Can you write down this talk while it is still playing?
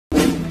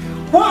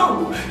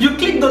Wow, you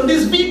clicked on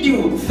this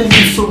video. Thank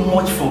you so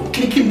much for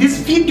clicking this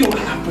video.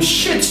 I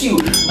appreciate you.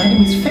 My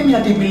name is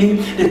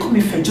Bamidele. They call me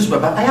Fejus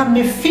Baba. I am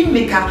a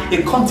filmmaker,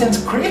 a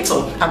content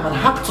creator. I'm an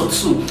actor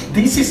too.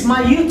 This is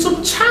my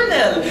YouTube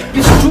channel.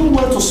 Please do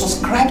well to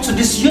subscribe to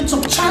this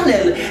YouTube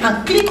channel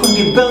and click on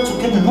the bell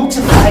to get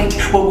notified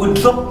when we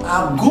drop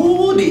our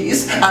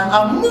goodies and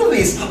our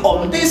movies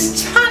on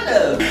this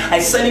channel. I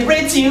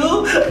celebrate you.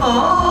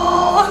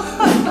 Oh.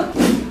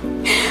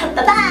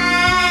 Bye-bye.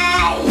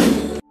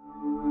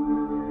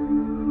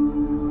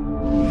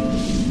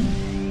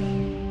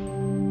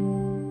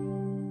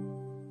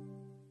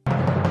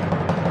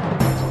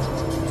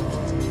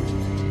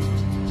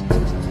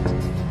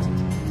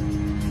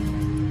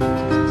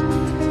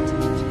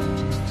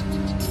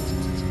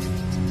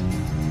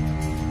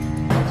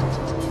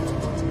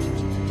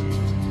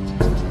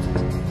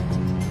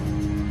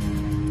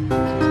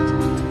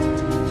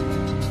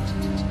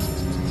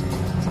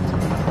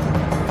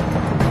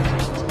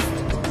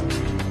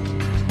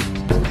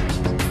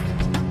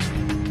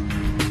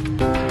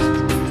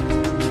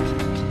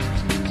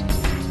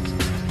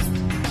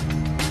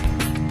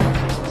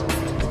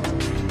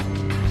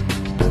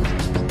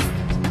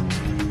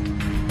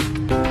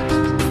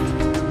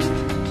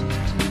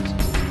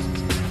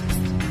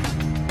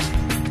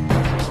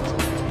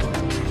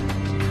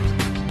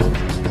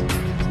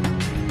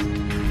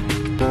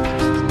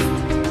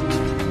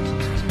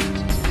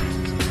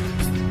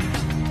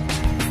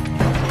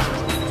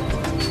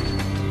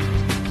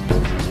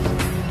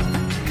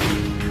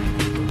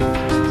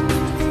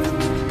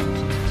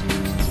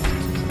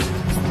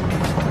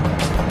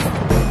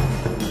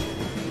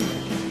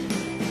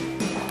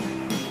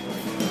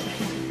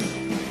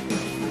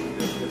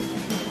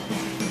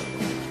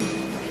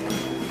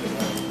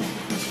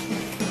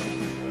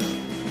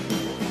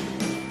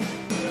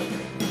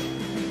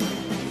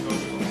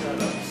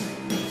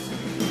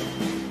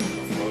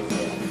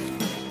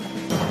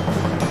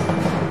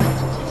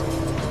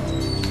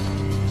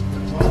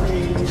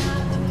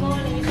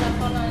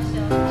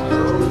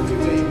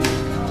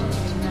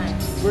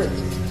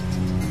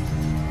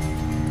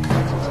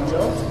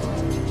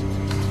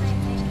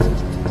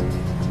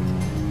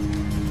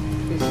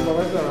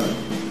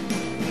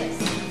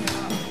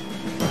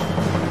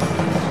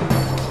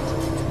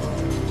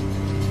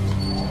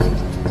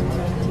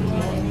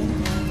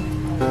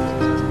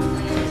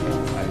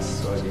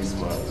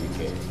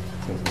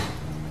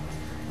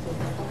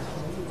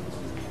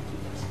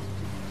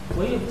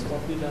 Were you able to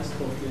complete that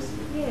stuff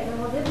yesterday? Yeah, I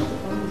was able to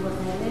complete what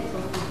I left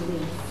for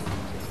today.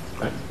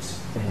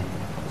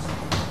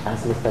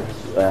 Ask Mr.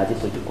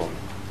 Adesoju to come.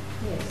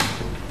 Yes.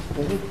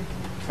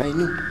 I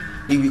know.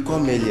 He will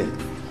come earlier.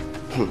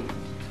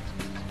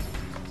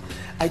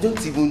 I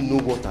don't even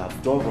know what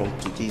I've done wrong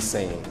today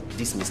saying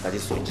this Mr.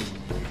 Adesoju.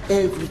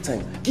 Every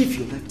time, give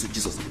your life to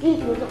Jesus. Give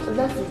your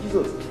life to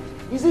Jesus.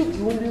 Is he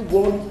the only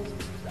one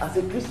as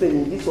a Christian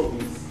in this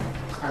office?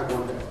 I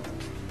wonder.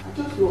 I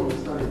just don't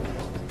understand it.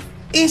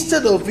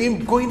 Instead of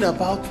him going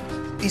about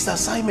his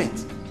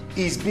assignment,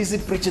 he's busy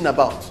preaching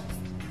about.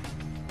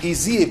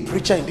 Is he a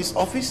preacher in this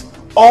office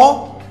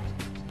or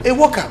a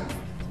worker?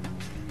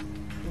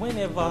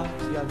 Whenever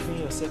you are doing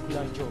your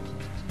secular job,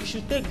 you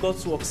should take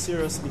God's work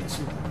seriously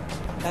too.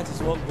 That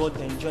is what God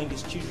enjoined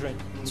his children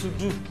to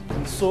do.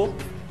 So,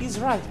 he's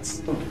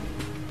right.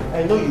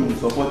 I know you will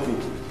support me.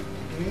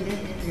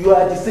 You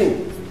are the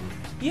same.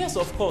 Yes,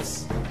 of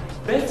course.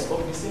 Birds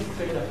of the same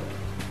feather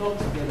flock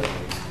together.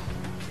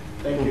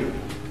 Thank you.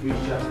 We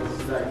shall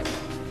consider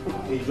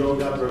a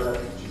younger brother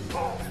to Jesus.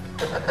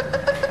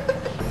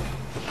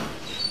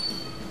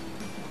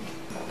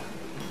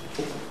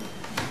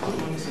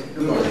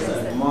 Good morning,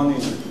 sir. Good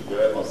morning. You're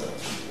welcome, sir.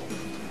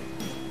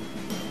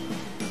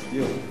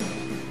 You.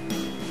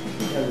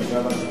 Yeah, the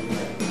driver.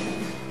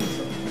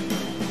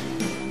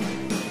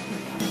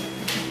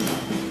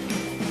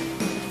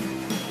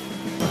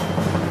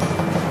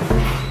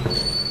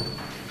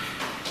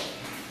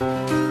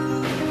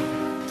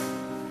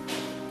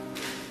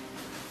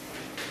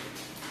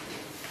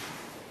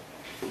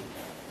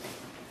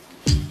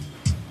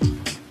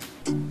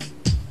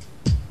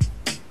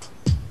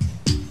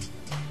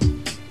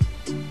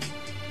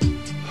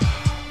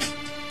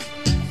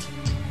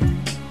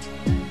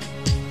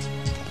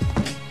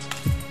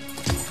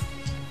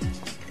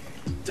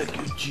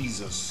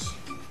 Jesus.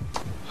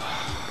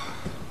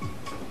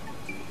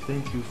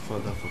 Thank you,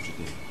 Father, for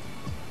today.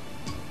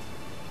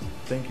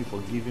 Thank you for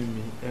giving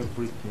me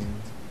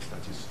everything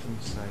that is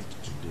inside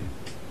today.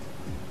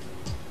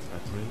 I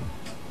pray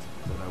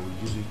that I will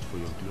use it for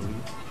your glory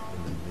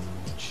in the name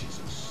of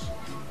Jesus.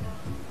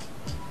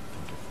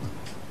 Thank you, Father.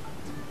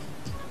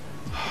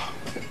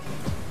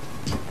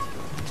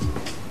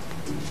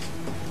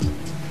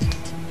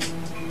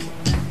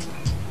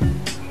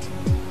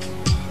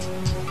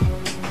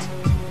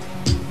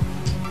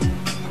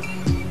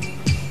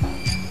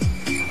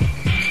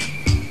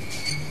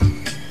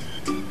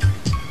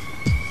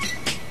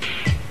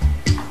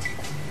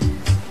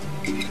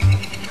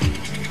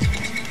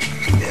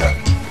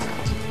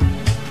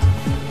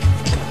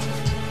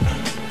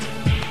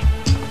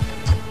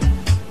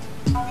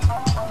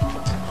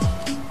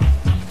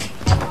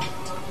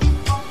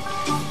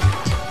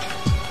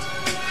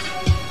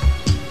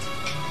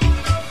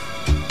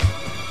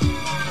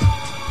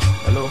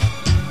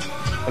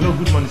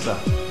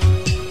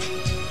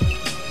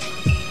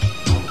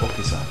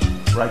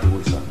 right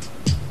away, sir.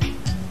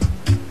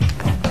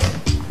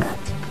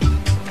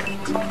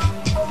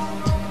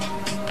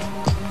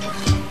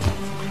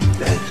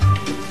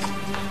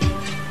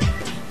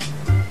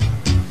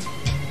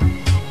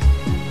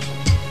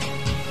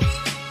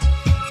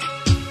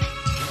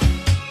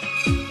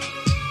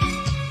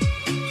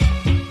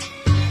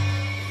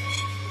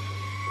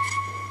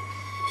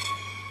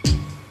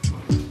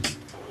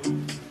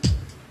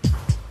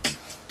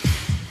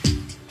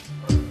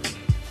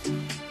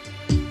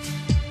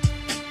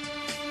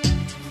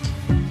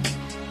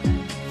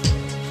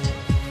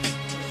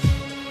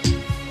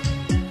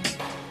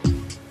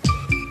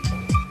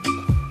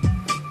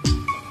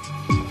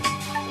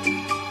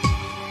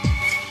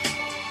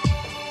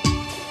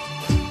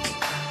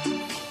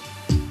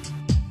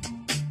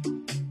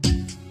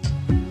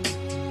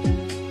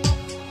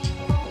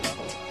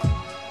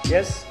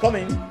 Yes, come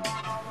in.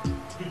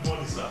 Good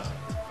morning, sir.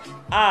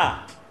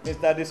 Ah,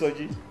 Mr.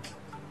 Adesoji,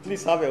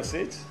 please have your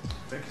seat.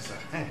 Thank you, sir.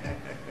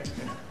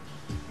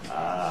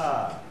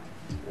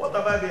 What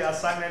about the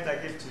assignment I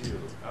gave to you?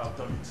 I've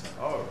done it, sir.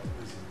 Oh,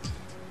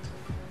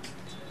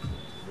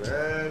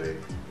 very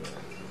good.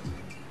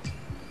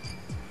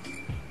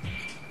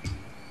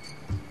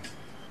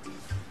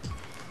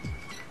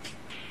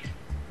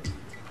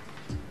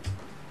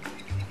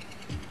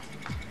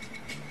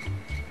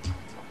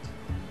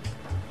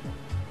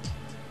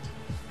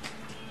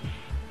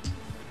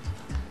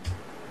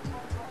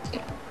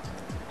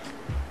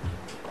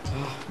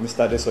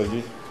 Mr.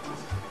 Adesoji,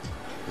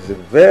 it's a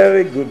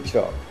very good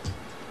job.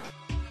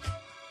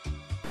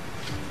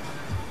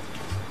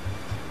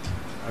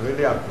 I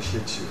really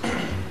appreciate you.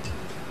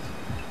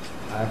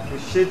 I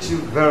appreciate you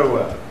very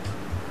well.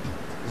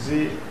 You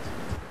see,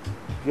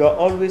 you are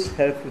always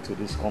helpful to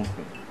this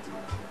company.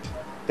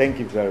 Thank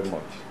you very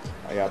much.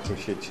 I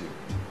appreciate you.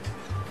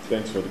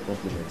 Thanks for the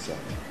compliment, sir.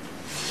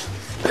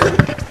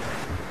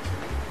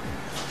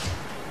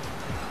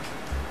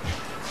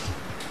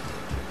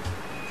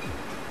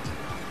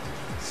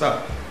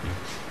 Sir,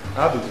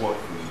 I have a word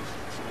for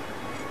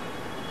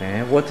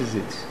you. What is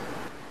it?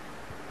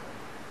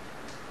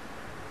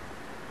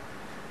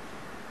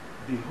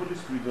 The Holy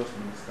Spirit just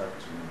ministered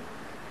to me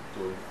to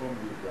inform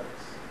you that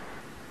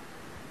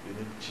you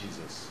need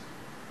Jesus.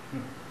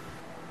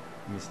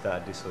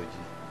 Mr.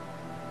 Adesoji,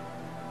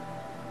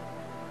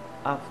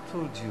 I've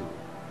told you,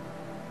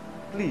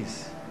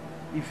 please,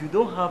 if you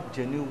don't have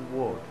genuine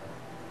word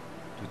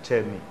to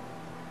tell me,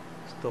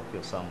 stop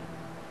your sermon.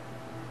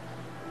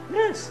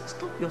 Yes,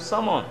 stop your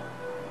sermon.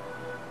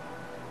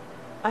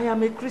 I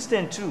am a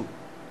Christian too.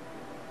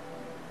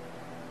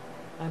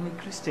 I'm a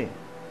Christian.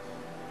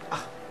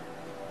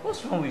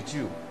 What's wrong with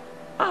you?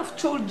 I've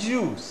told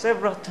you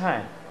several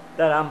times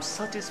that I'm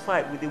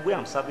satisfied with the way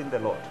I'm serving the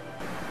Lord.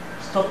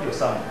 Stop your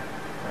sermon.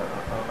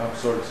 I'm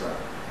sorry, sir.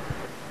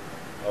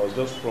 I was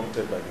just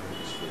prompted by the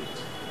Holy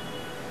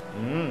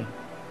Spirit.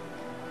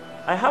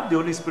 I have the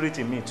Holy Spirit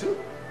in me too.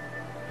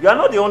 You are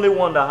not the only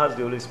one that has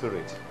the Holy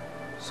Spirit.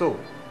 So,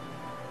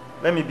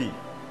 let me be.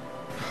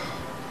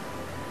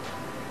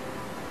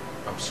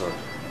 I'm sorry.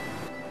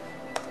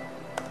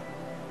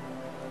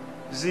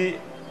 See,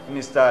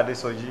 Mr.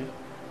 Adesoji,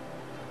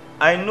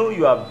 I know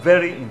you are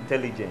very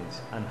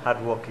intelligent and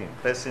hardworking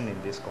person in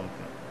this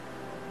company.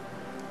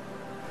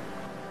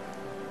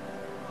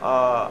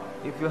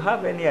 If you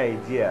have any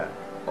idea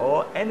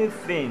or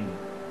anything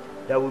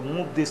that will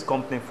move this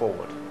company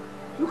forward,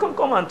 you can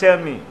come and tell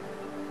me.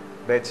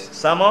 But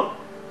sermon,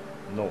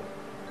 no.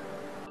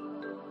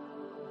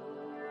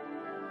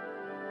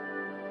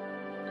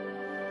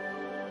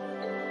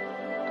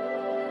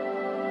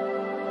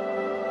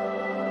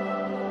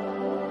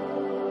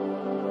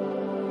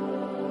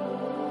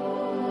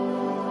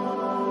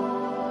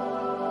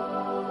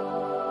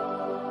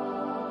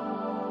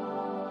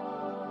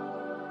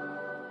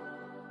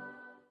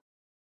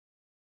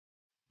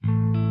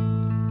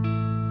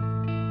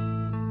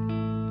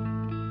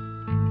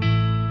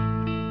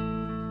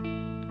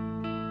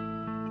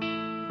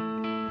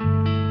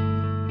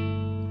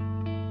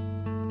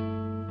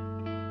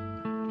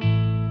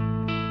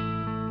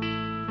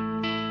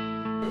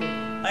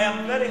 I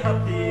am very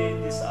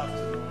happy this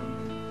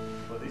afternoon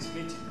for this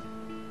meeting.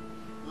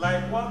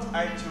 Like what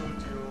I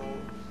told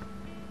you,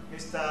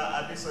 Mr.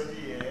 Adesoji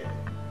here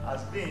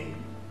has been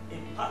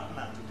a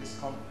partner to this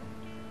company.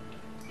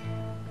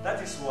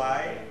 That is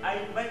why I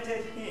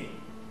invited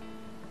him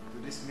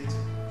to this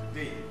meeting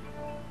today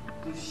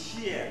to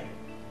share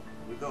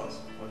with us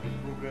on the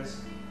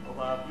progress of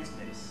our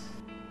business.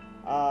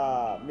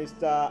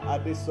 Mr.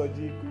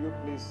 Adesoji, could you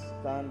please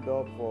stand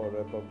up for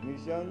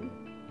recognition?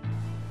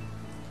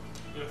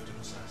 Good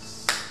afternoon,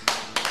 sirs.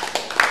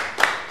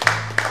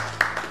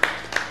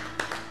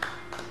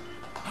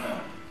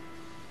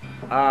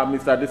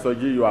 Mr.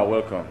 Adesoji, you are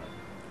welcome.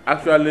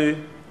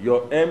 Actually,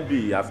 your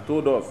MD has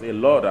told us a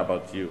lot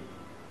about you.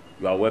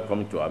 You are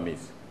welcome to our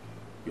midst.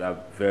 You are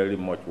very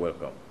much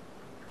welcome.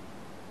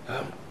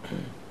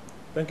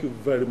 Thank you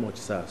very much,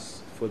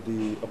 sirs, for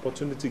the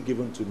opportunity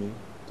given to me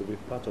to be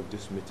part of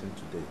this meeting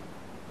today.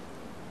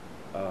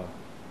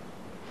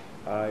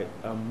 I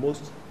am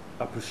most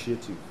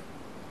appreciative.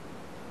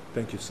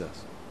 Thank you,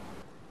 sirs.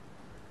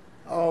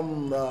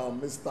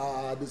 Mr.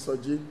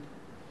 Adesoji,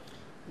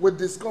 we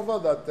discovered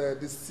that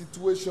the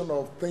situation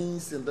of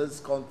things in this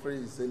country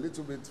is a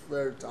little bit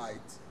very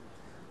tight.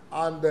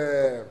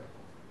 And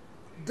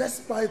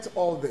despite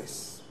all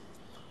this,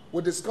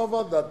 we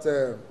discovered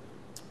that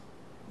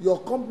your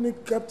company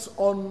kept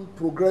on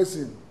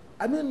progressing.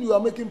 I mean, you are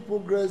making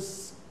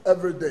progress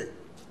every day.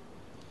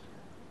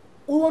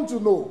 We want to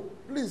know,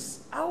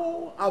 please,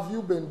 how have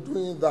you been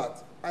doing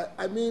that?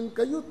 I mean,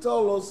 can you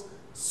tell us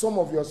some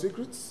of your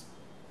secrets?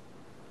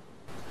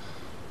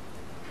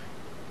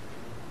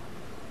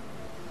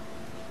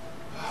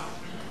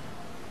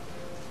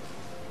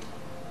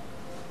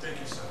 Thank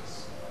you,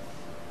 sirs.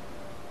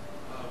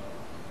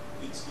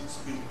 It's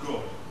been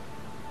God.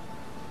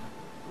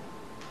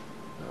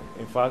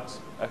 In fact,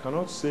 I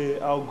cannot say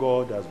how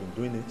God has been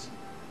doing it.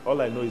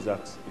 All I know is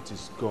that it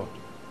is God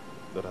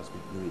that has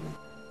been doing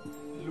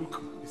it.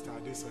 Look, Mr.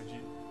 Adesoji,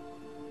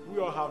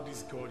 we all have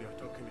this God you're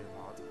talking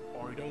about,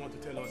 or you don't want to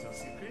tell us your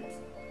secret?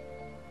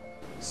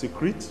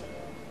 Secret?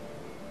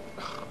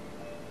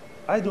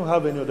 I don't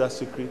have any other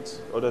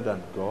secret other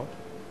than God.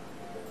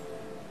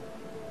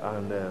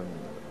 And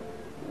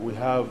we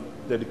have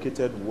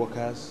dedicated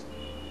workers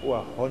who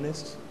are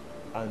honest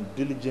and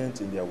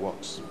diligent in their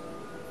works.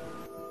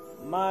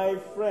 My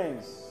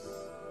friends,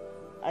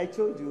 I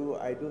told you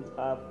I don't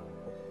have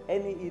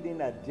any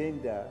hidden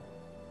agenda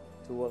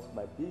towards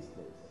my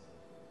business.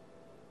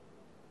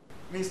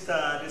 Mr.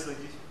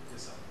 Adesoji.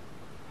 Yes, sir.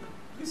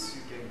 Please,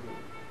 you can go.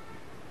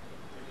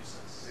 Thank you,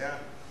 sirs. Yeah.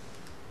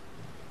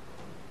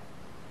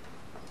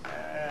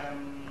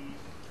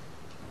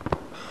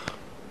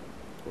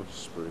 Holy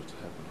Spirit,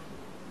 help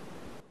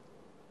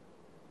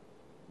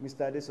me.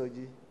 Mr.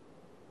 Adesoji,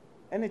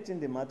 anything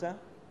the matter?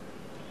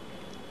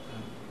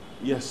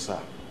 Yes, sir.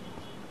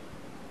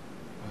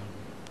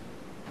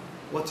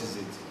 What is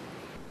it?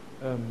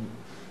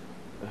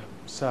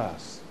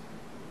 Sirs,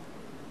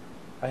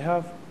 I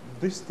have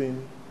this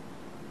thing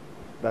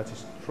that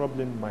is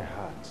troubling my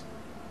heart.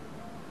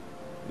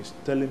 It's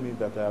telling me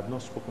that I have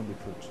not spoken the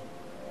truth.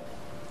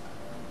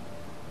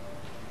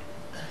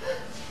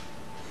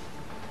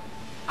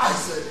 I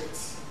said it.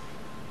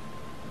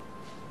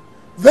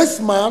 This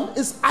man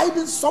is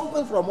hiding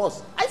something from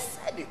us. I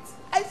said it.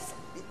 I said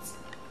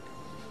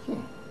it.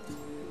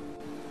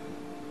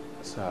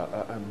 Sir,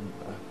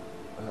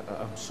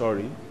 I'm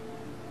sorry.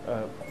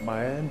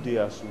 My MD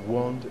has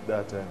warned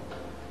that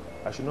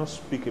I should not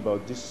speak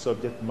about this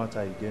subject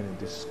matter again in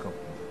this company.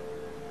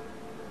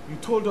 You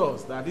told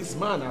us that this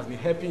man has been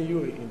helping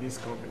you in this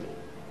company.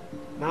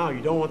 Now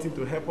you don't want him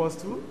to help us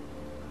too?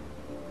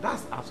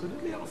 That's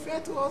absolutely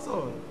unfair to us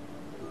all.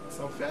 It's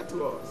unfair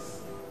to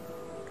us.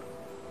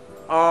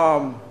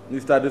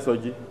 Mr.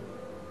 Adesoji,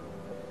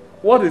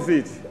 what is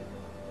it?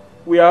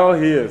 We are all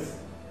ears.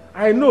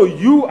 I know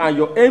you and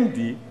your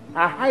MD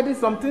are hiding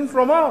some things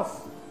from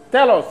us.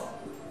 Tell us.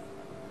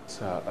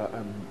 Sir,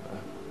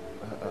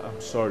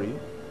 I'm sorry.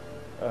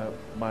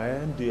 My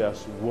MD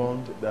has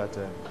warned that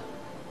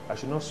I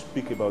should not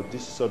speak about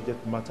this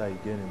subject matter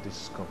again in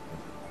this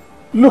company.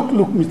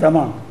 Look, Mr.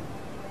 Man.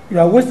 You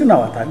are wasting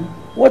our time.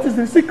 What is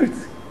the secret?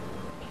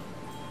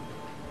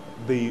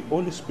 The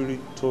Holy Spirit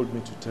told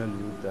me to tell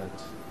you that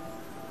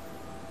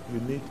you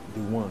need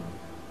the one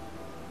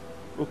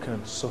who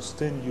can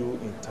sustain you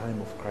in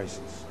time of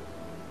crisis.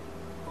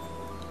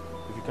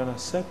 If you can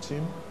accept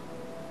him,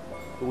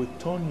 he will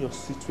turn your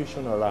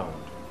situation around.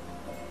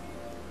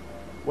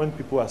 When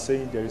people are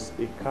saying there is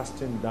a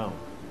casting down,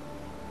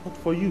 not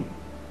for you,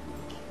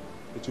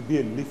 it will be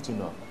a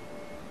lifting up.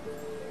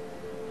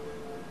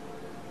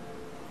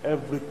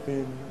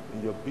 Everything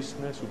in your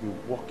business will be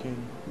working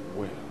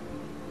well.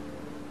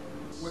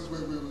 Wait,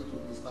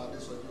 Mr.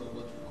 Adesoji, or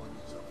what you call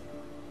yourself.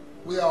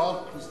 We are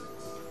all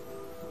Christians.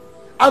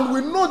 And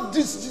we know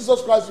this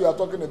Jesus Christ we are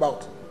talking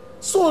about.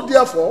 So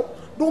therefore,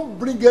 don't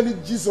bring any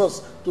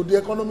Jesus to the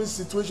economic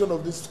situation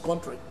of this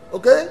country.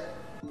 Okay?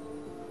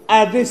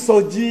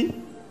 Adesoji,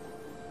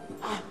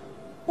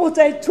 but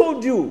I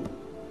told you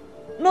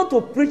not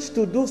to preach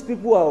to those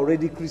people who are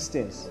already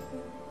Christians.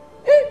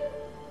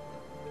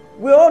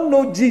 We all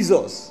know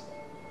Jesus.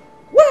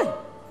 Why?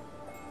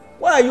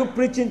 Why are you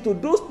preaching to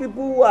those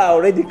people who are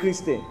already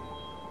Christian?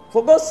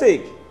 For God's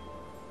sake,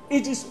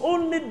 it is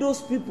only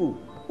those people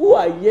who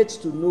are yet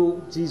to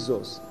know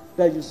Jesus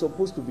that you're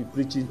supposed to be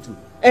preaching to.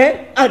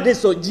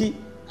 Adesoji,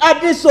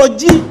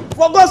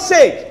 for God's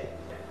sake.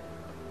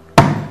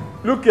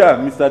 Look here,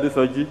 Mr.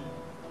 Adesoji.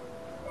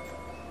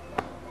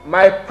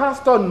 My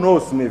pastor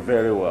knows me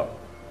very well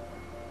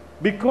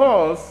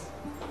because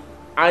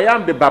I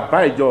am the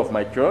Babaijo of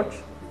my church.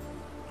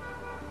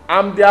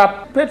 I'm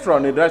their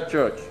patron in that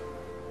church.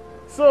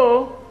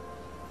 So,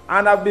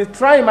 and I've been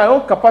trying my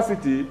own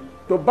capacity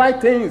to buy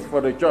things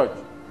for the church.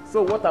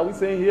 So what are we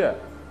saying here?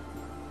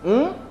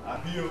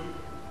 Abio,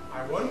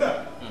 I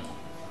wonder.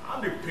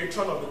 I'm the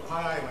patron of the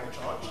choir in my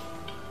church.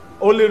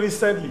 Only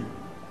recently,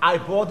 I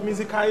bought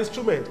musical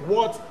instruments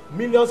worth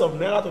millions of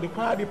naira to the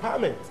choir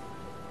department.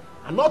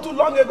 And not too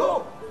long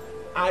ago,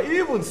 I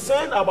even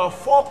sent about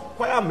 4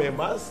 choir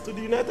members to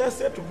the United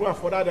States to go and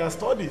further their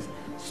studies.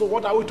 So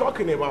what are we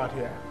talking about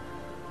here?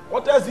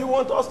 What else do you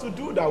want us to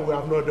do that we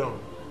have not done?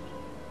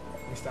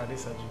 Mr.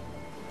 Adesoji.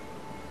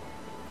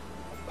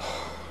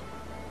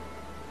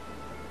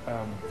 I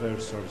am very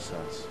sorry,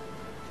 sirs.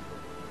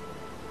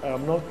 I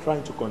am not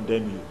trying to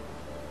condemn you.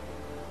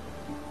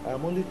 I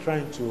am only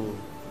trying to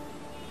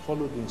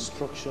follow the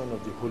instruction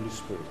of the Holy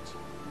Spirit.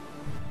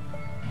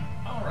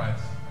 All right,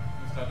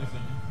 Mr.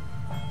 Adesoji.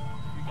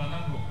 You can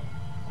now go.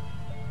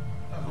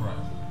 That's all right.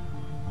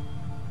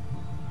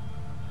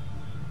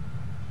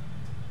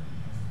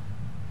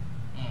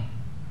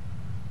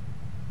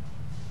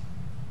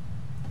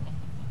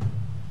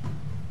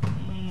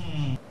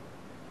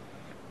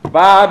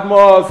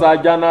 Badmos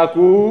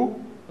Ajanaku.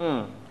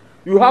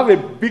 You have a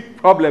big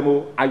problem,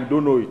 oh, and you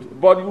don't know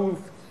it. But you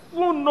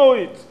soon know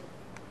it.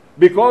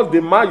 Because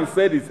the man you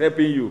said is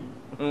helping you.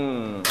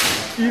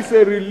 He's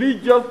a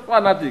religious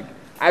fanatic.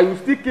 And you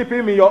still keep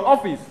him in your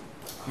office.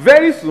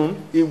 Very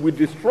soon, he will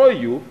destroy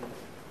you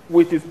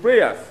with his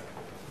prayers.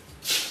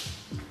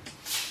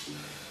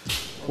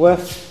 Well,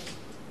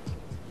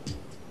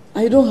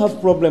 I don't have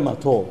problem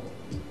at all.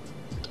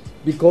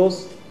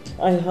 Because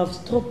I have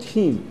stopped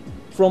him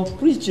from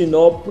preaching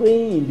or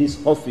praying in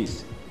this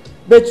office.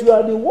 But you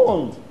are the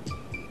one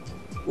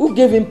who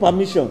gave him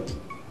permission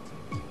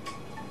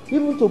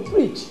even to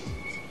preach.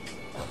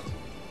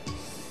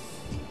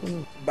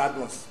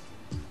 Badmos,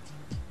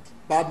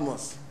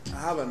 I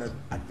have an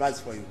advice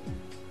for you.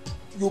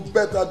 You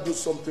better do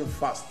something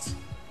fast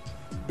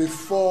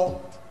before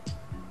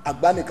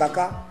Agbani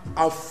Kaka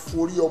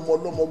Afori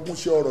Omolomo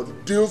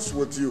Gunseoro deals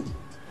with you.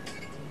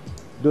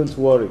 Don't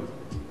worry.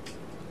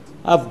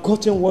 I've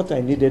gotten what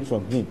I needed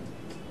from him.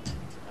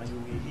 And you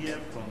will hear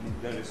from him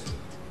very soon.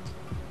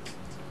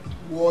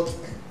 What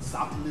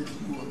exactly do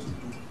you want to do?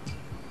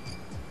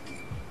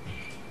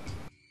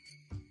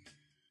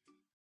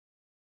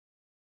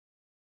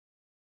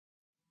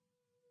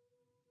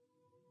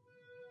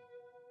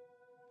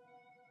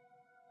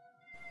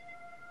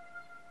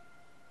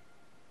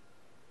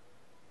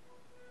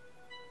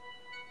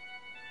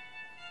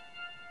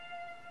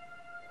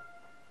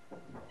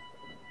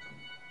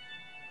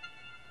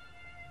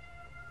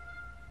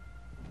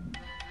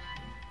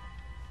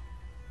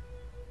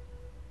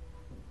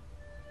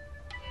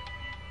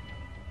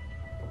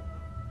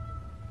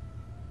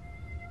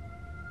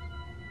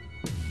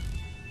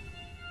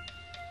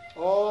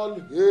 All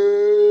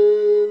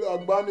hail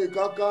Agbani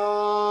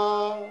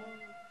Kaka.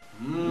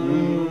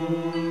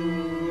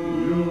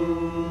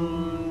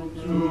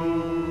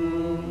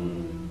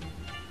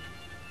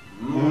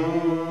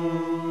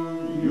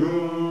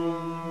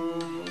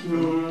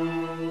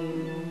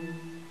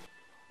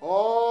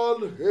 All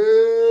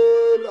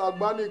hail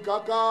Agbani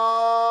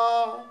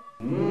Kaka.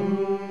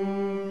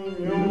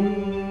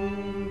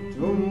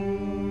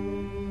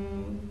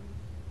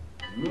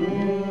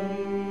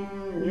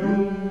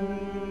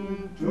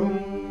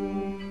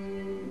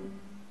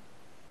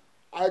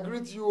 I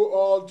greet you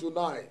all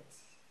tonight.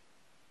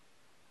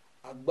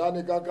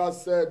 Agbani Kaka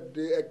said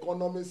the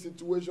economic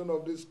situation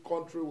of this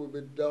country will be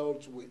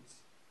dealt with.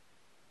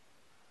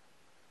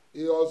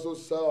 He also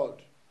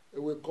said he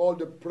will call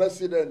the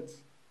president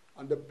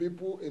and the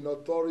people in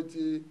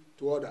authority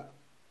to order,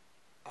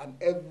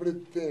 and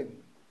everything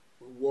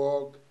will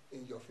work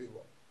in your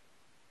favor.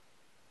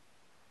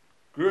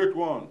 Great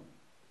one.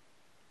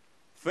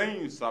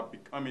 Things are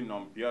becoming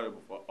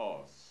unbearable for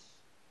us.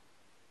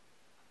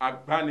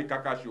 Agbani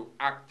Kaka should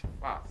act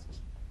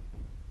fast.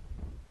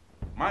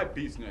 My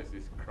business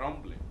is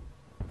crumbling.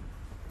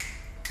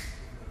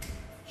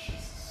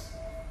 Jesus.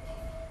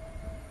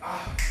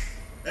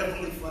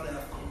 Heavenly Father, I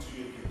have come to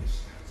you again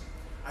this night.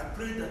 I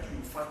pray that you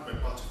will fight my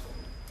battle for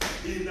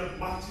me. In the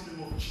mighty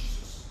name of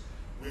Jesus.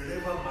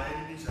 Wherever my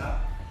enemies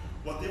are,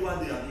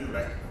 whatever they are doing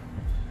right now,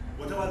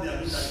 whatever they are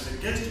doing that is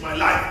against my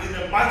life, in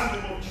the mighty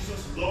name of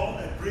Jesus, Lord,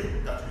 I pray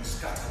that you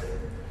scatter them.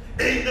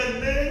 In the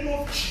name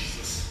of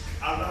Jesus,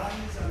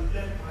 arise and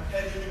let my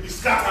enemy be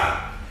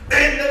scattered.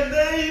 In the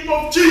name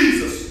of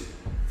Jesus.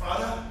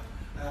 Father,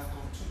 I have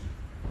come to you.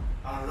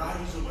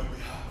 Arise on my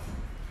behalf.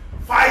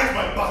 Fight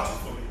my battle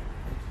for me.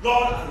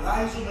 Lord,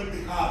 arise on my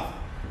behalf.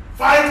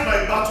 Fight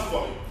my battle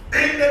for me.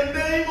 In the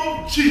name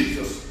of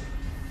Jesus.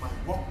 My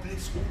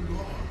workplace, oh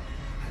Lord,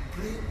 I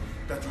pray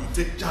that you will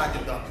take charge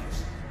of that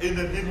place. In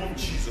the name of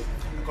Jesus.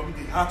 I commit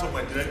the heart of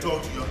my director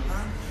to your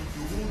hand.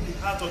 You hold the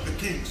heart of the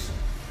kings.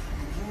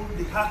 You hold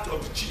the heart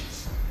of the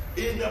chiefs.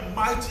 In the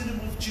mighty name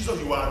of Jesus,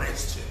 you are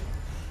arrested.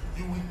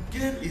 You will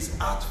gain his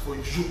heart for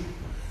you.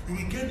 You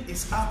will gain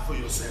his heart for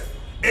yourself.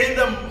 In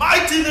the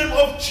mighty name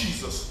of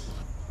Jesus.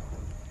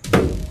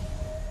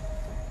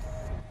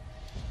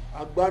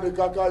 Agbani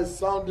Kaka is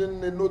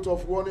sounding a note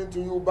of warning to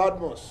you,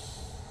 Badmos.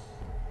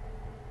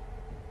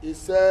 He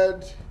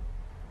said,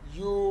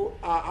 you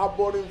are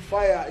harboring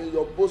fire in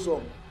your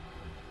bosom.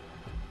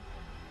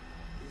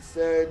 He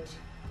said,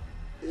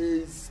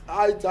 it's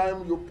high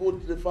time you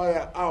put the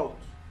fire out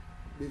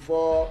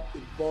before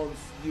it burns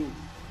you.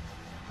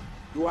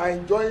 You are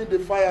enjoying the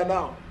fire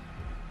now,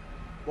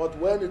 but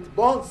when it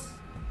burns,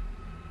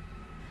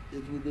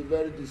 it will be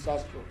very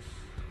disastrous.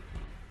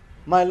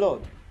 My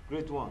Lord,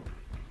 great one,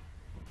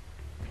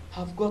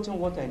 I've gotten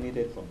what I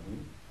needed from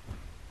him,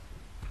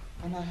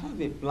 and I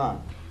have a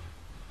plan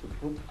to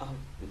put out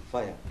the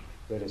fire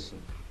very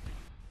soon.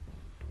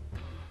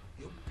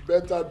 You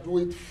better do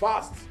it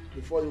fast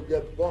before you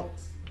get burnt.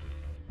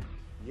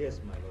 Yes,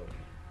 my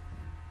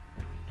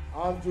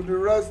Lord. And to the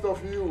rest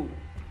of you,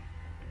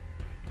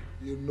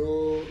 you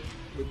know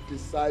we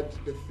decide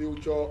the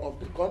future of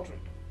the country.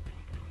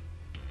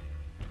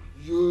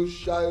 You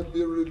shall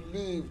be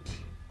relieved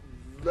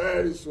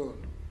very soon,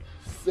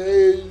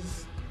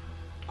 says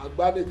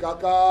Agbani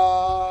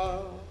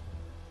Kaka.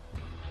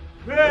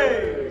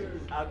 Praise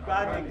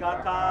Agbani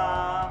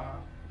Kaka.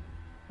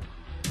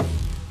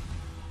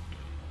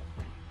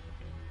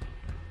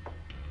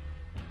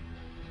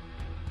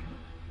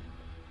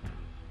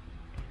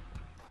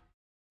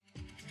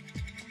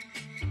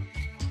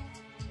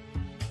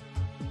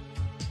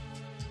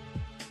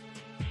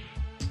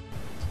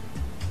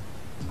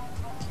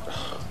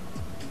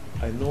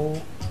 I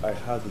know I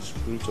heard the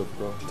Spirit of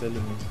God telling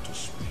me to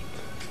speak.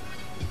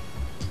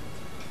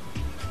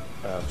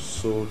 I have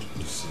sowed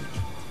the seed,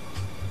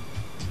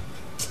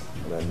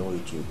 and I know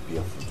it will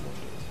bear fruit one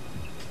day.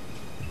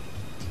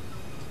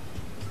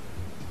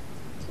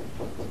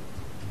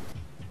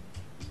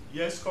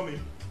 Yes, come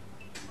in.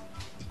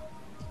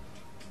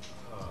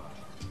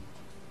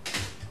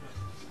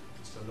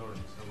 Mr.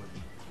 Lawrence, how are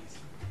you?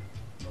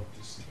 Of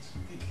the seat.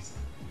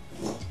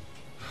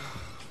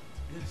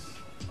 Yes,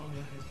 how may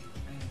I help you?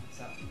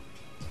 Sir,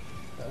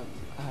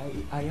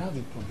 I have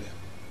a problem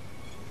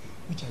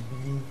which I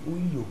believe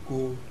only your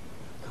God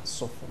can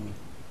solve for me.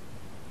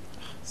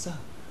 Sir,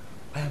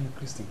 I am a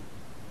Christian.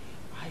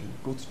 I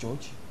go to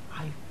church.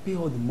 I pay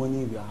all the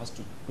money we are asked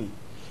to pay.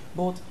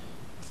 But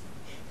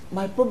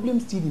my problem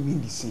still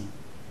remains the same.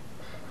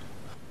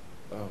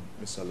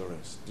 Mr.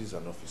 Lawrence, this is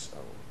an office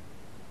hour.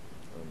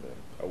 And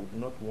I would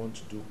not want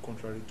to do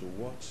contrary to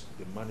what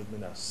the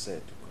management has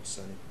said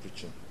concerning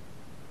preaching.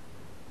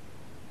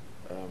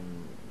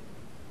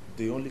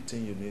 The only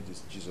thing you need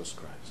is Jesus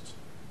Christ.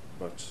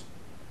 But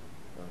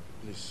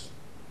please,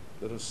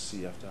 let us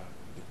see after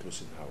the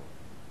closing hour.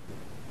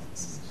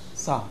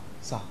 Sir,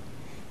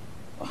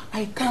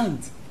 I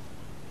can't.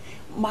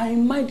 My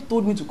mind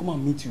told me to come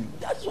and meet you.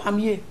 That's why I'm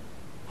here.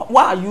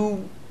 Why are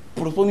you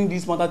postponing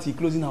this matter till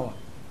closing hour?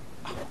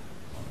 How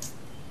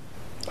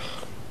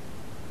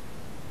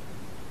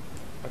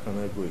can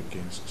I go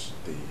against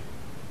the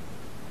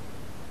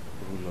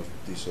rule of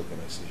this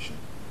organization?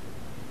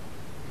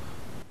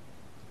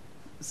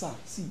 Sir,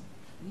 see,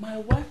 my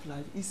wife's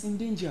life is in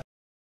danger.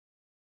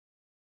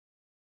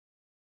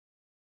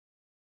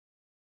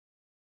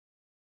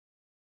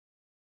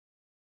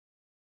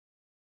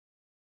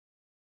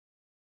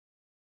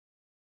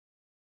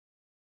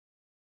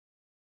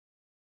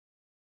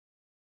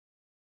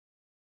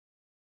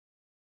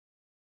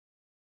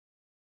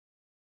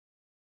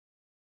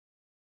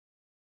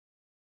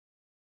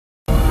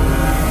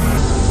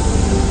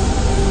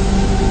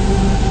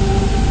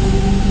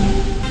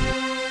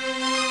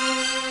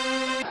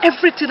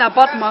 Everything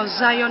about Mount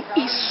Zion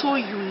is so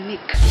unique.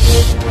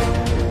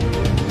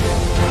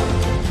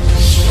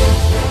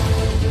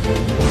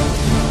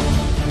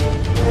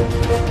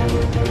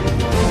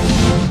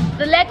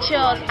 The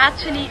lectures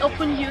actually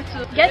open you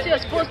to get you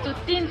exposed to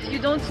things you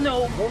don't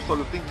know. Most of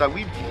the things that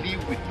we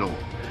believe we know,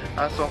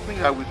 and some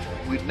things that we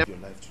never. Your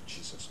life to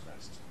Jesus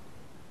Christ.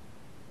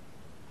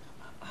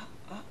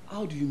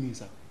 How do you mean,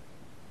 sir?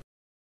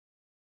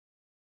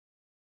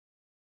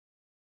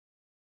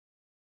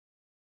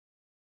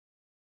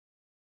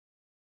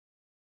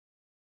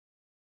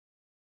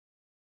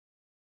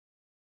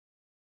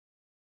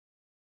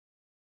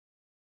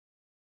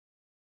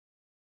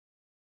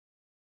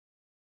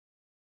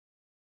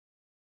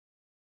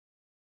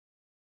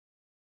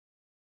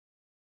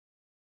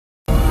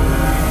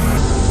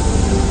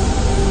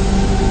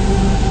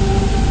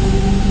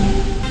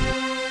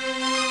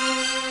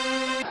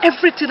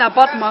 Everything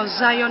about Mount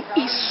Zion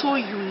is so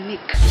unique.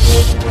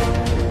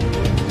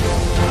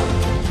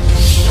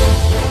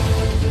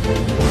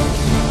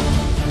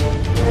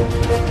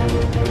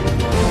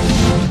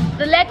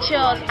 The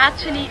lectures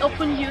actually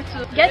open you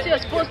to get you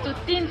exposed to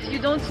things you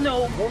don't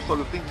know. Most of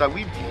the things that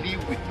we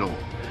believe we know,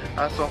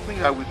 and some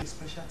things that we. It's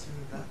special to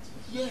me that.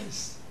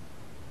 Yes.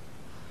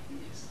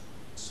 Yes.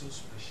 It's so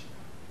special.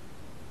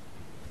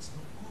 It's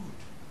not good.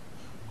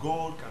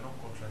 God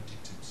cannot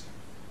contradict himself.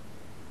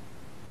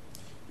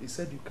 He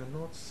said you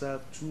cannot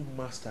serve two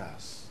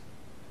masters.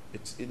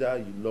 It's either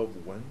you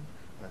love one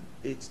and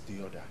hate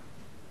the other.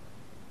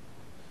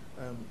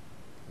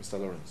 Mr.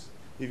 Lawrence,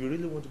 if you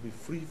really want to be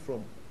free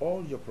from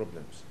all your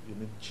problems, you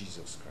need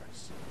Jesus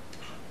Christ.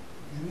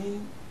 You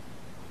mean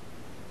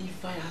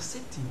if I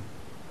accept him,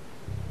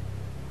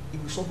 he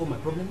will solve all my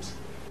problems?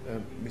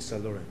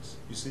 Mr. Lawrence,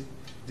 you see,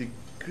 the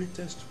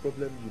greatest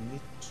problem you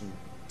need to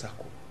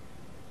tackle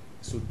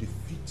is to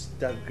defeat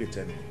that great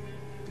enemy,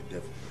 the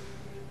devil.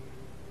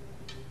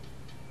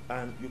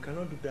 And you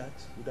cannot do that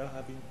without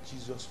having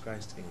Jesus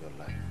Christ in your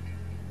life.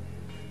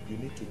 You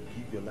need to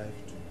give your life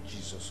to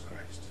Jesus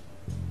Christ.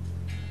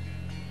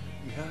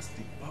 He has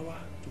the power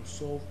to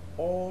solve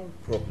all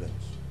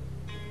problems.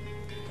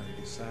 He can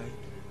decide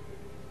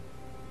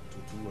to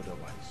do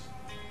otherwise.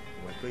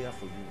 My prayer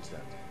for you is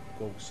that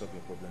God will solve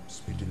your problem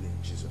speedily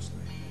in Jesus'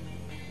 name.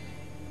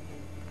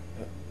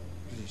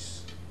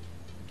 Please,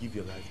 give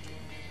your life to Him.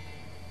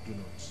 Do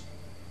not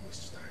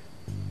waste time.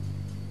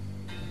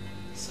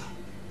 Sir,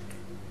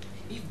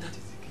 if that is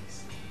the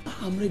case,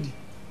 I'm ready.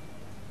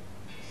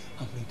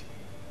 I'm ready.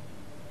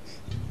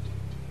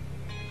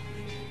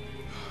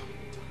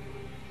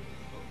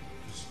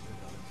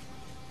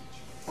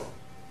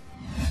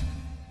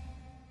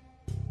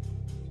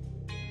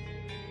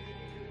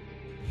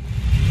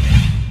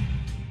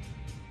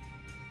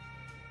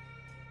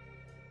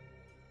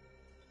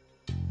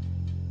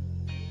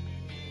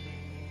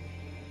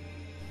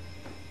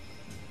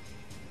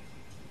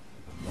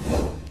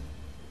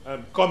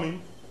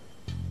 Coming.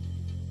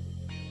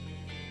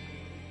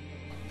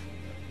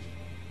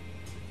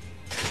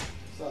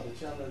 So the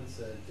chairman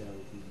said there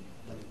will be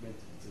management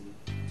meeting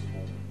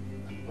tomorrow,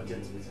 an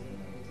urgent meeting.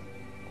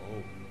 Oh.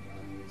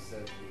 And he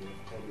said he will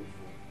call you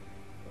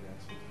for that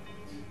meeting.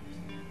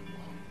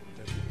 Wow.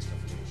 Thank you, Mr.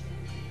 Felicia.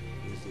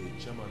 Is the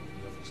chairman in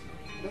the office now?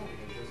 No,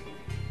 just no.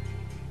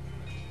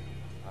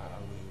 I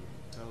will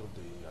tell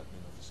the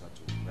admin officer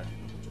to write it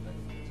over to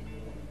life.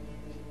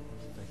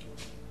 Thank you.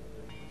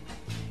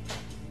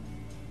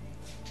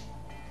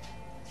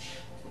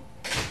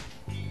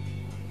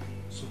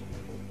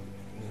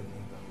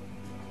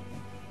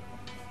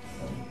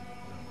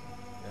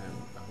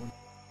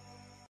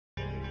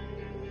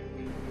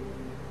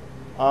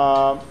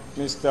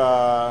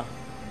 Mr.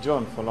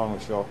 John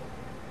Folongosho,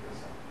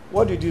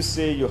 what did you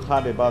say you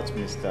heard about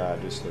Mr.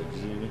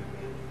 Adesoji?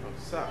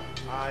 Sir,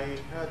 I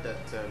heard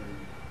that the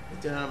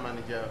general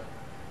manager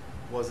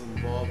was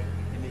involved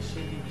in a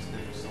shady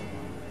business with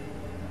someone.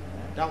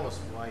 That was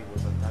why he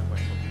was attacked by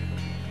some people.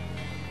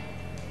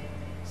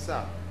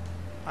 Sir,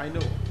 I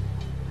know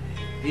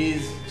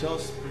he's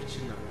just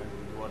preaching around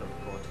the word of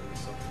God in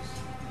his office.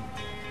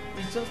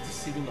 He's just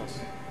deceiving us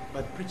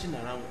by preaching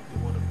around the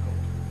word of God.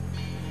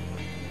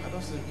 I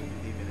don't seem to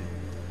believe in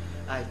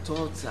it. I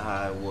thought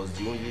I was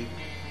the only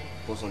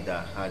person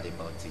that heard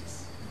about it.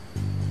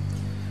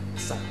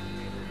 Sir,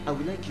 I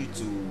would like you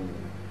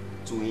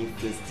to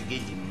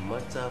investigate the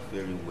matter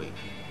very well.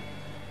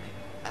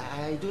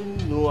 I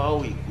don't know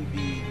how he could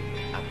be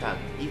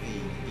attacked if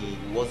he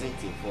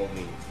wasn't involved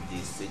in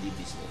this silly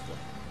business.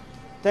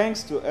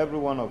 Thanks to every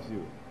one of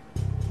you.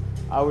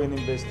 I will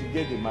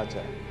investigate the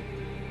matter.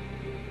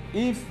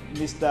 If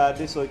Mr.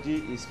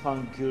 Adesoji is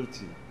found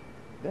guilty,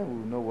 then we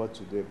will know what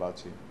to do about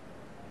him.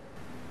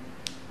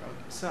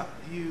 Sir,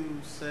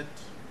 you said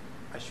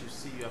I should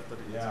see you after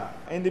the meeting.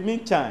 In the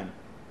meantime,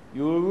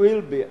 you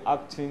will be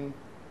acting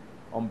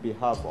on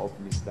behalf of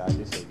Mr.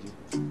 Adesoji.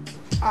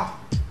 Wow.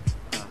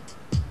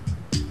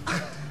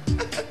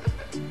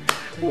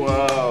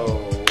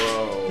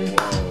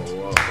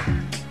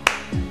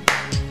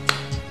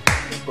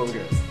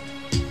 Congrats.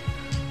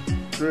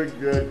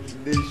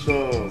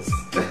 Congratulations.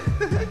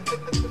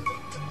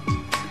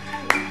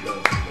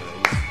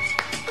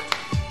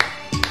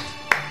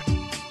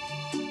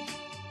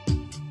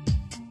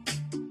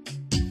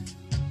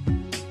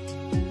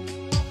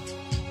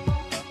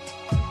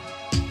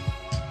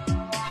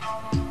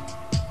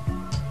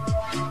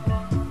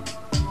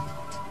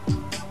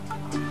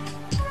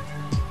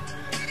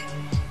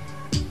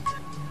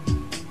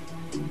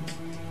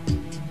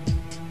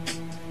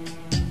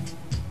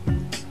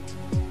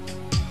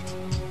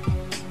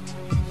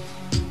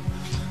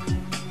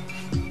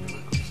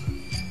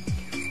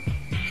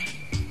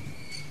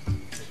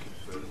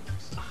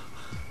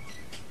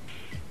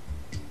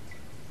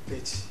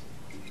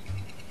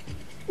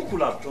 Who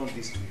could have done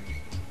this to you?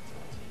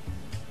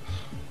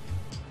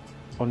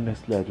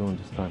 Honestly, I don't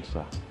understand,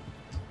 sir.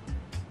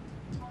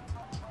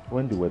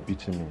 When they were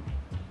beating me,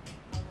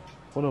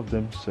 one of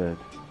them said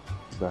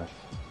that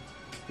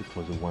it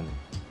was a warning.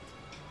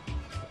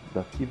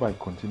 That if I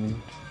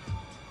continued,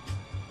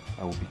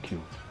 I would be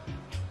killed.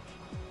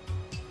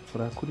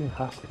 But I couldn't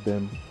ask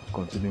them to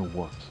continue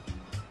what?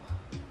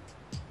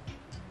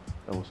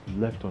 I was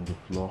left on the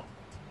floor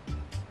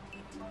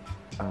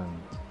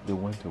and they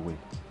went away.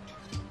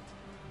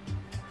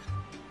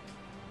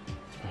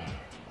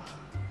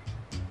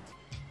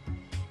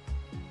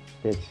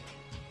 Betty,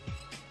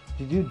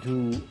 did you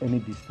do any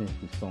business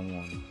with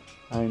someone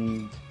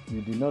and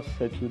you did not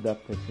settle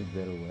that person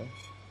very well?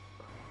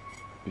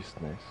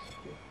 Business?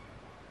 Yeah.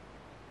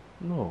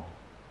 No.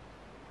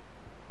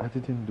 I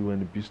didn't do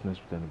any business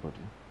with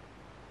anybody.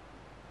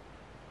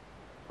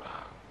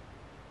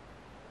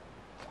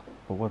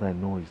 But what I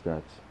know is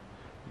that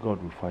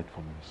God will fight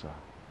for me, sir.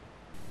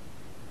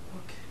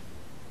 Okay.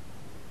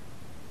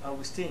 I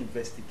will still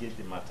investigate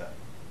the matter.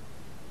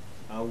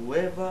 And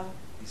whoever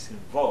is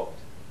involved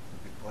will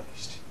be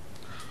punished.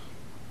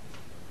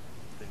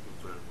 Thank you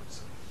very much,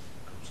 sir.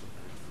 I'm so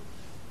grateful.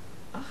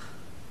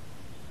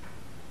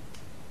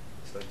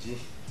 So, G,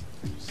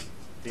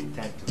 take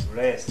time to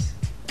rest.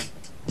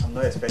 I'm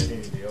not expecting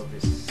you in the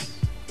office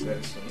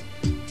very soon.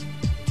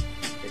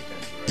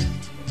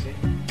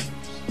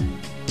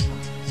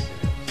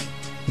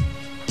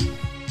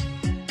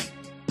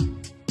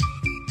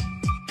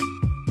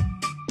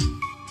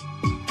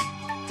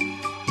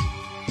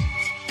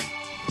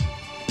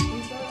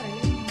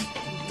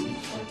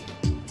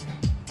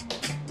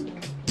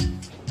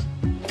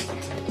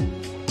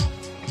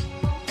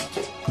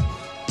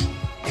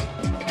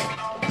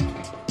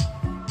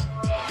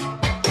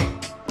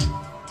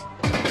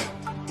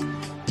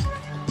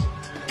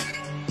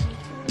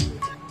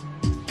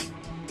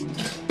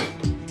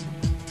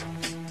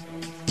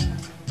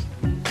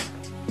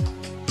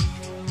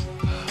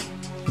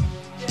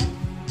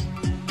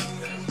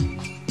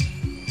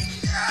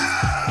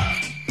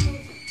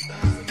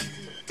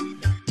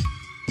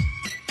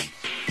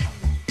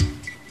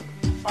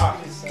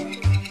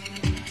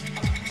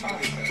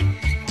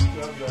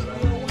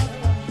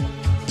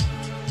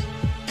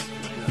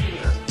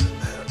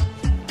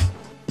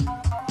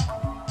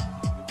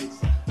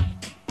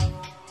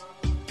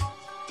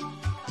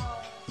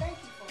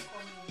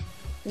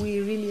 We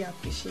really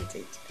appreciate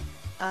it.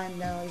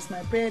 And it's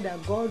my prayer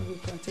that God will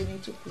continue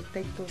to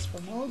protect us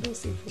from all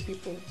those evil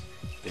people.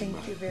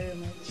 Thank you very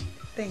much.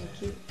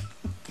 Thank you.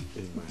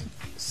 Amen.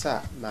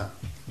 Sir, now,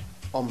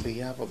 on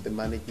behalf of the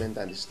management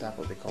and the staff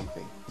of the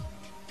company,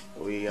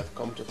 we have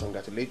come to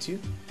congratulate you,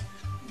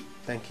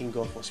 thanking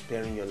God for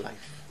sparing your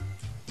life.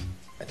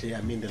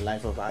 I mean the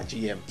life of our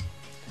GM.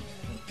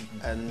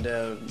 And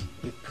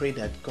we pray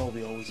that God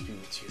will always be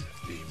with you.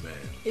 Amen.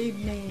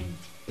 Amen.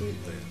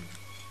 Amen.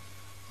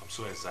 I'm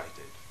so excited.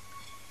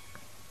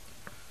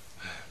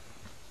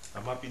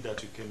 I'm happy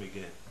that you came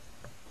again.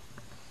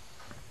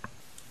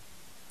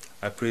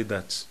 I pray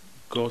that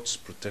God's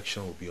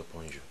protection will be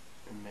upon you.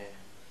 Amen.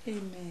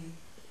 Amen.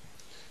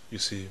 You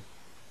see,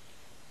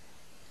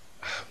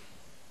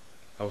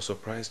 I was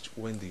surprised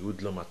when the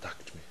hoodlum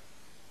attacked me.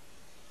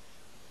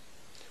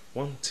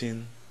 One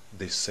thing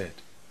they said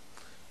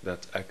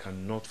that I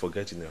cannot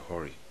forget in a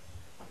hurry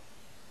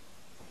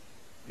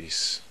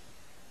is,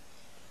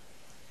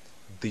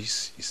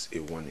 this is a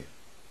warning.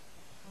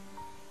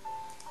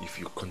 If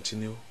you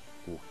continue,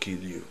 we'll kill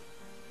you.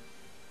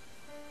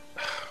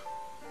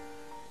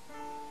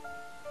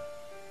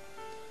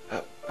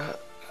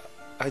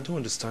 I don't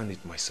understand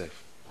it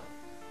myself.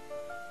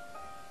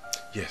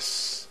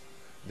 Yes,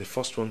 the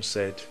first one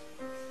said,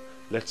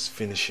 let's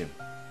finish him.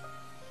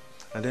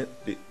 And then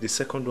the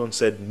second one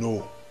said,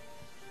 no.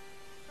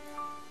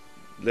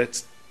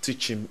 Let's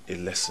teach him a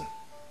lesson.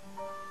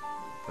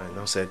 And I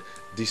now said,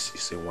 this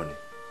is a warning.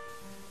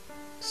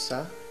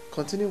 Sir,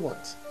 continue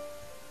what?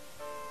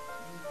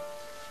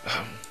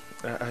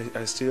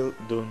 I still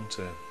don't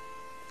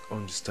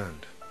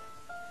understand.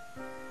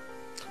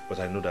 But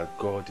I know that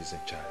God is in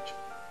charge.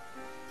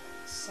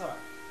 Sir,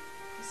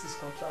 this is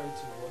contrary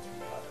to what we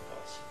heard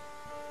about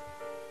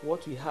you.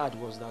 What we heard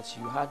was that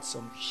you had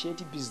some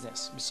shady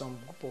business with some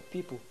group of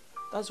people.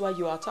 That's why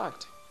you were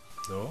attacked.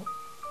 No?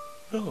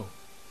 No.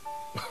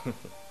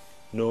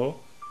 No.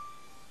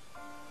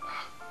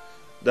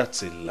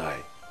 That's a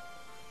lie.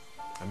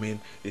 I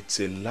mean, it's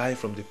a lie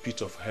from the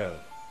pit of hell.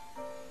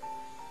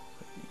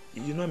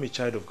 You know I'm a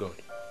child of God.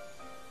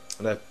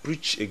 And I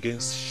preach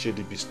against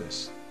shady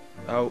business.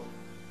 How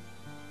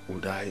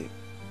would I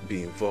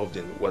be involved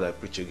in what I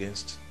preach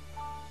against?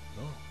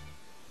 No.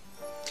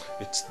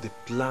 It's the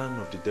plan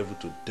of the devil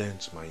to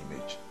dent my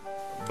image.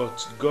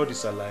 But God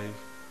is alive,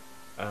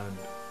 and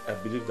I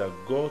believe that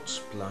God's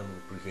plan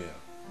will prevail.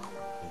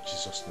 In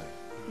Jesus'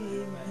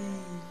 name.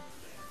 Amen.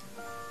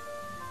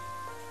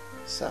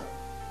 Sir,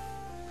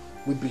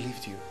 we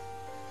believed you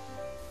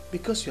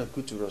because you are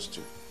good to us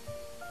too.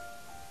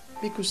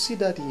 We could see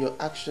that in your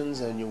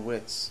actions and your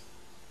words,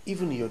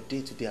 even in your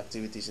day-to-day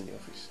activities in the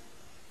office.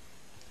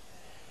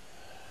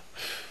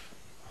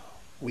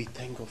 We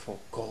thank God for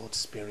God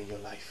sparing your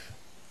life.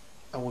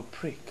 And we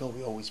pray God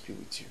will always be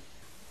with you.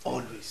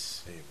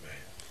 Always. Amen.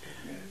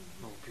 Amen.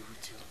 God will be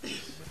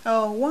with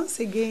you. Once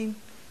again,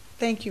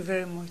 thank you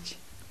very much.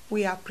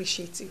 We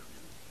appreciate you.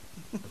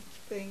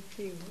 Thank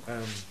you.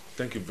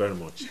 Thank you very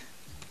much.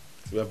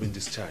 You have been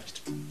discharged.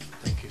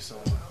 Thank you so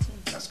much.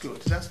 That's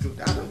good. That's good.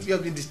 You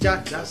have been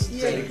discharged. That's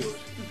very good.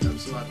 I'm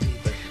so happy.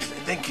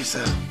 Thank you,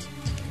 sir.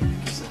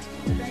 Thank you, sir.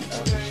 Thank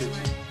you very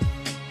much.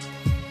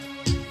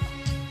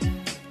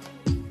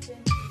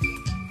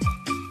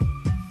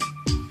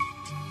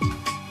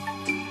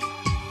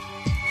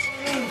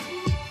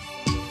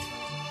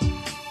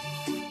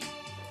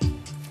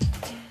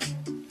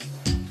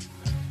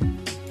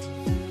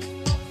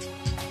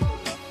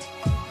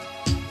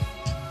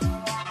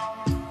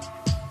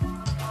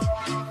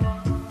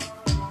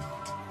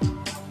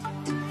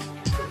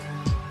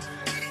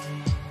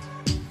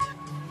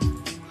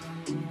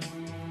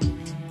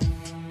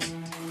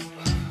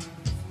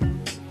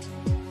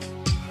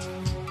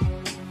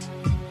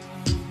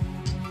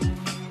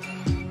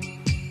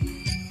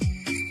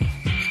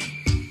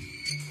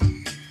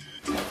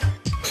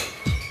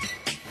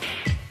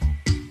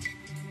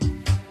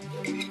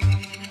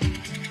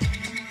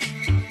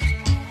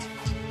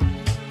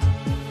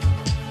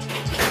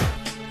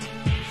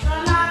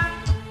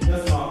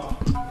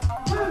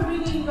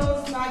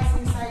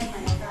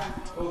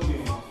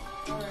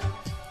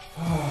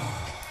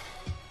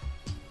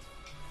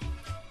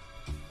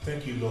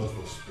 Thank you, Lord,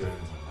 for sparing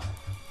my life,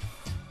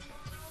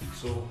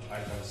 so I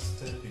can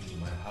step into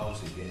my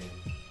house again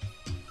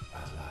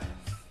alive.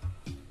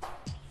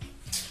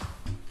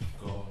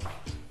 God,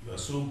 you are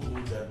so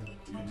good that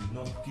you did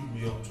not give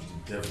me up to the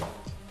devil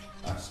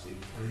as a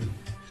prey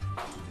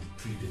to the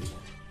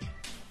predator.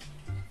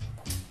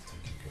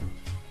 Thank you, God.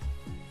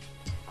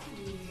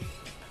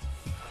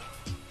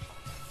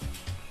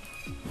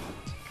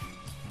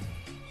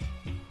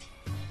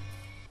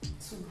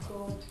 To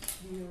God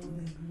be all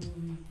the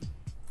glory.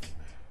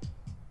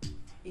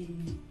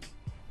 Amen.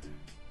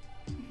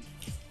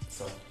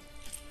 So,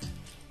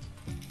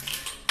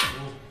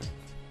 oh,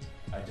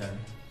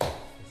 Ajani,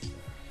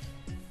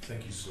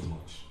 thank you so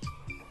much.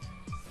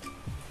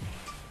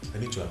 I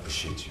need to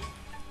appreciate you.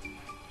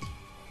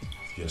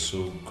 You're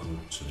so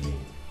good to me.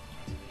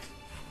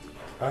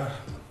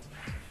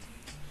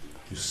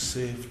 You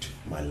saved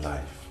my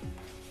life.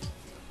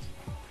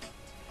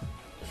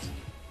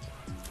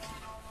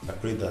 I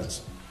pray that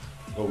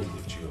God will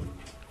lift you up.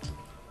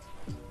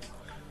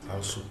 I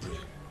also pray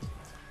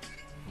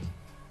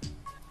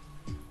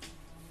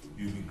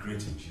you'll be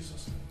great in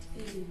Jesus'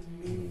 name.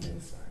 Amen,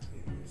 sir.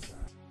 Amen, sir.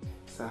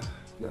 Sir,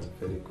 you are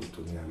very good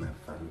to me and my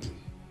family.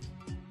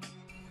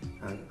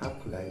 And how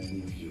could I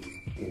leave you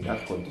in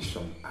that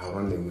condition and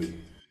run away?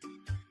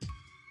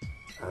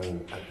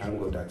 And I thank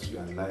God that you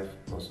are alive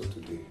also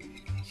today.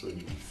 So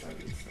you deserve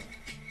it, sir.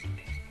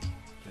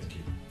 Thank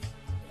you.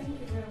 Thank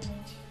you very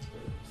much.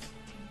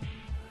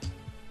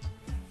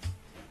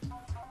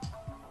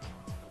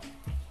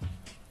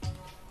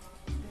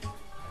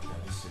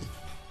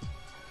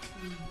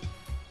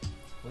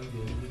 When the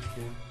enemy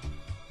came,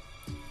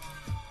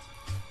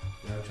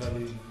 they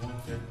actually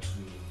wanted to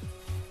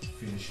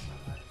finish my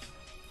life.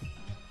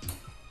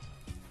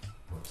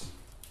 But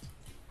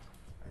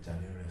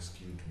Ajani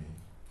rescued me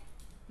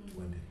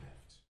when they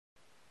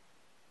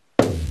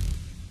left.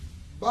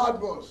 Bad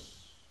boss.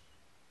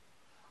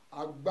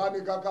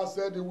 Agbani Kaka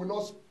said he will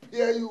not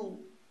spare you.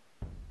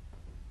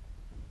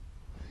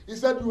 He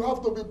said you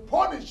have to be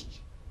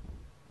punished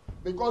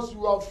because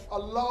you have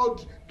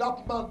allowed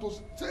that man to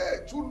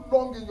stay too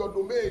long in your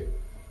domain.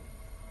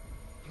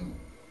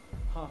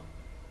 Huh.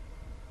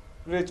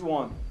 Great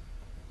one.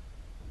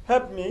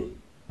 Help me.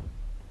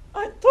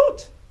 I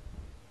thought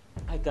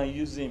I can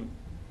use him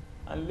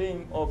and lay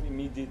him off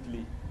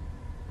immediately.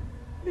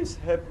 Please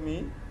help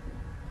me.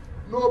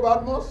 No,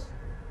 Badmus.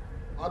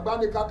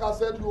 Agbani Kaka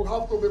said you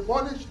have to be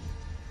punished,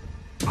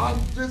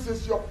 and this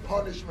is your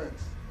punishment.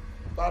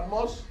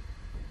 Badmus,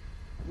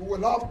 you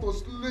will have to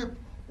sleep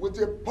with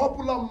a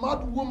popular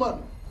mad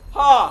woman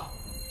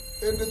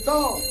in the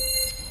town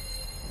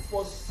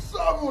for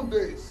 7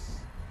 days.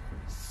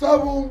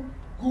 7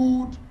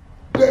 good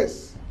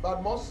days.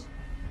 Badmus.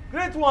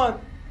 Great one.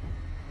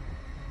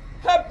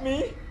 Help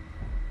me.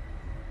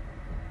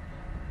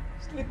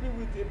 Sleeping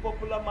with a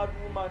popular mad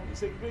woman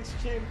is a great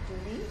shame to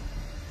me.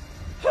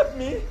 Help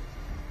me.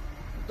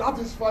 That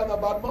is fine,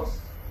 Badmus.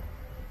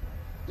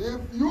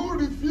 If you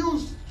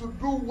refuse to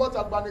do what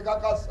Agbani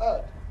Kaka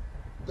said,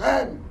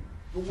 then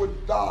you will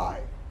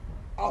die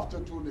after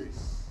 2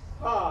 days.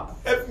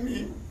 Help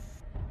me.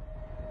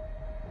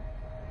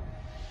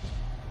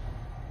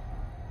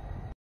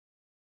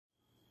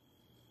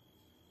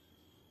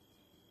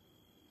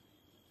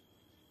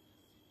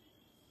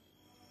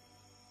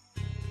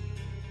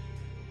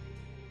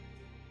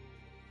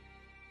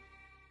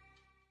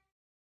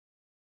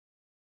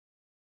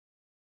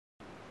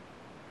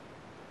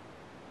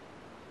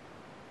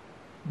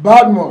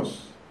 Badmus,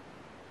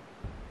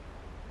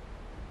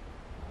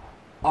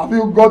 have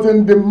you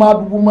gotten the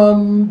mad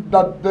woman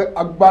that the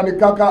Agbani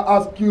Kaka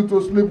asked you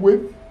to sleep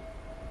with?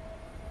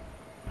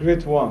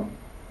 Great one.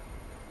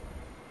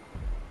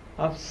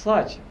 I've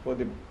searched for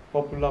the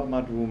popular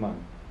mad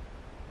woman.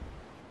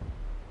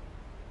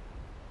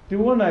 The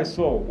one I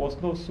saw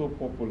was not so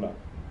popular.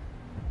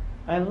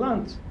 I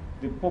learned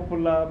the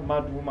popular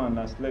mad woman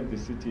has left the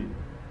city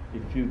a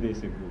few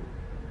days ago.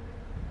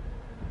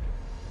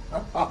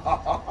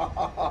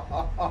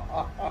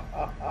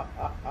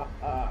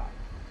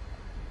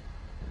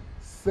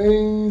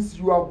 Since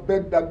you have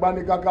begged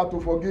Agbani Kaka to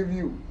forgive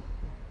you,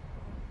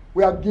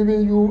 we are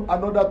giving you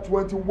another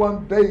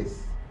 21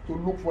 days to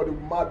look for the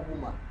mad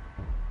woman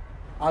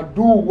and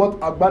do what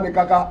Agbani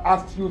Kaka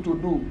asked you to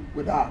do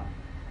with her.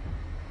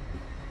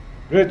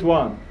 Great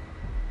one.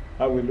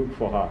 I will look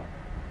for her.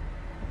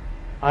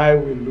 I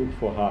will look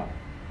for her.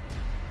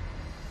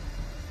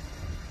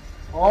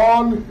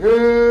 All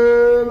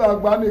hail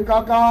Agbani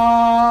Kaka!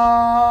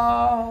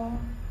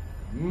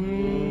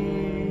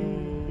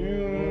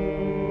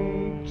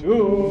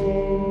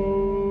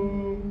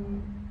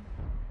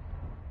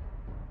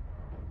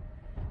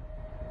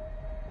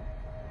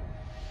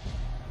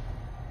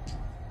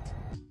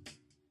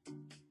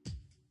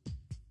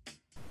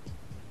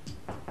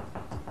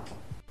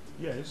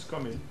 Yeah, it's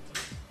coming.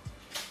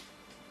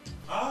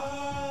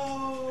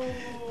 Oh!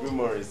 Good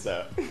morning,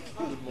 sir.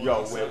 You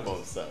are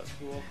welcome, sir.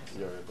 You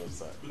are welcome,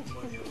 sir. Good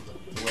morning,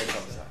 everybody.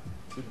 Welcome, sir.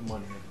 Good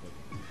morning, everybody.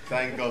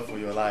 Thank God for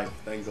your life.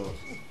 Thank God.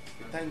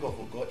 Thank God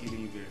for God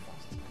healing you very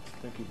fast.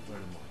 Thank you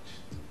very much.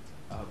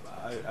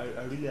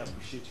 I really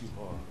appreciate you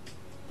all.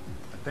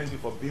 Thank you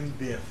for being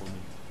there for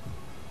me.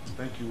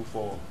 Thank you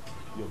for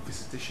your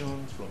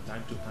visitations from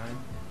time to time.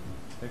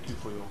 Thank you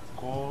for your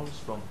calls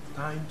from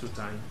time to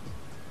time.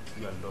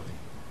 You are loving.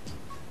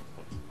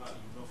 You will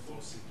not fall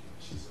sick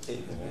in Jesus'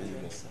 name.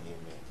 Amen.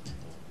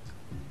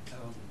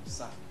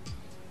 Sir,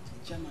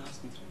 the chairman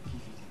asked me to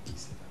give you the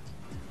list.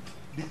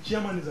 The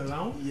chairman is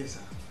around? Yes,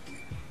 sir.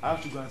 I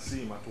have to go and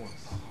see him at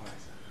once. All right,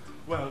 sir.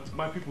 Well,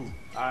 my people,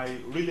 I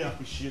really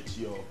appreciate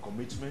your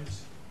commitment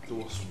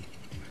towards me.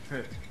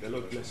 The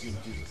Lord bless you in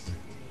Jesus' name.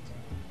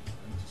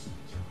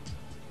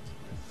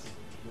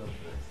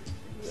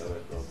 You're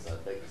welcome, sir.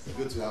 Thank you, sir.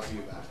 Good to have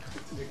you back.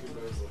 Thank you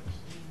very much.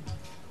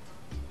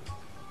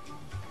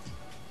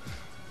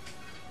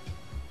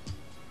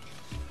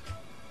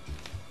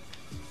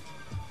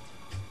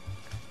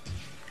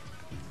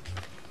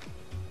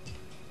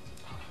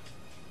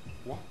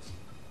 What?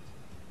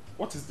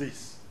 What is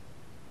this?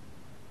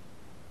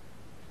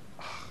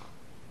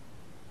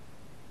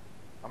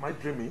 I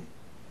dreaming?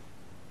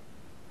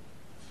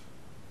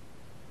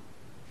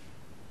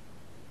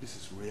 This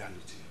is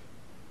reality.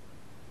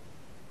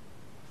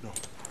 No.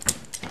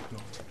 No.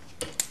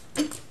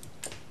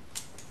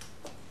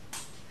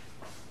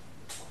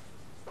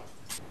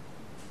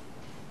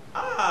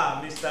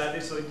 Ah, Mr.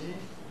 Adesoji.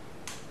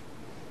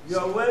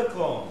 You're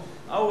welcome.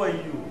 How are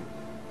you?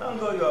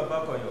 Thank God you are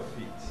back on your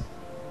feet.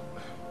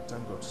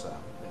 Thank God, sir.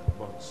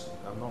 But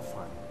I'm not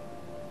fine.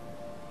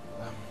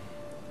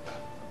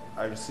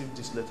 I received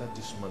this letter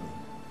this morning.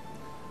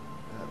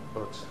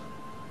 But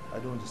I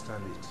don't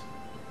understand it.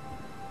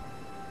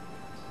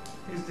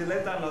 Is the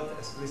letter not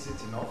explicit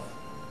enough?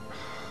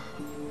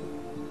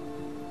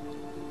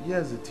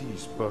 Yes, it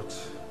is, but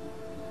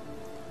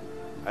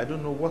I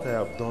don't know what I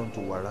have done to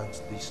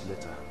warrant this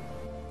letter.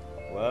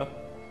 Well,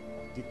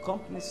 the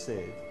company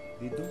said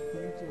they don't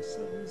need your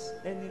service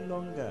any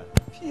longer.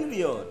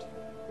 Period.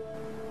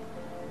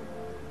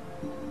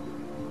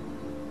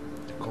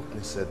 The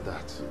company said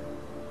that.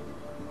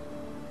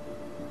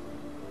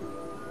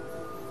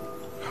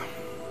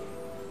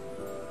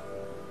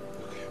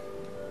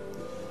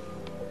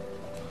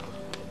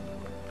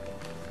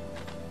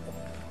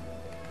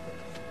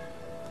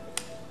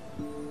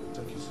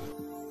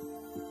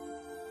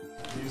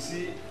 You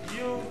see,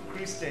 you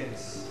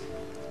Christians,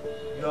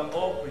 you are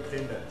all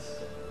pretenders.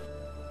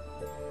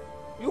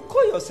 You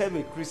call yourself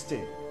a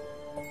Christian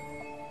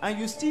and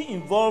you still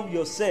involve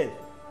yourself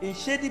in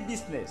shady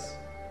business.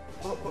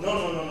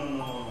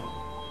 No.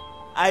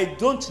 I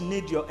don't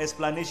need your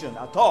explanation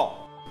at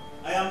all.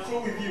 I am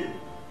through with you.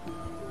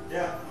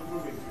 Yeah, I'm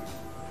through with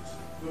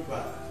you.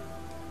 Goodbye.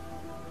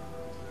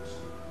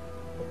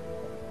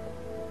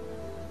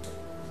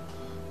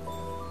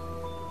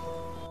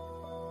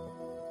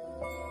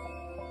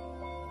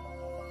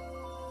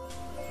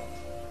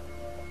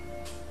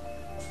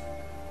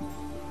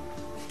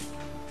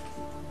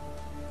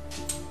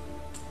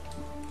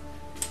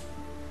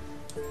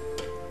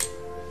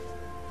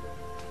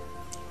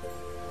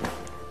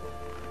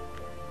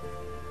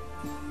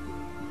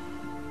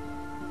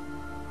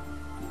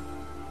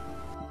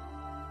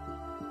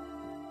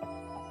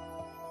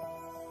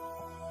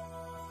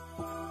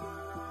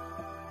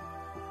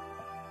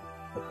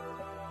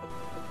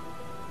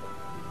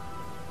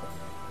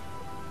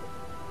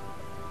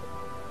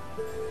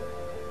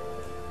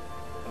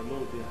 Hello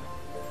there.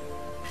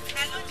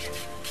 Hello there.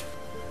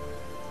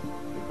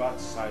 The bad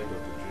side of the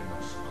dream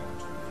has come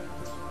to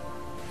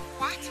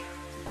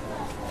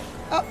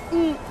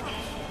me.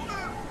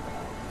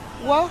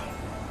 What? Well,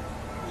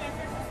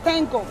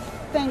 thank God.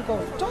 Thank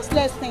God. Just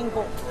let's thank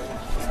God. We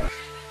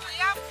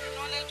have the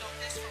knowledge of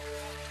this from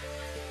God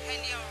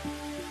earlier on.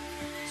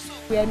 So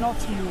We are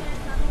not moved.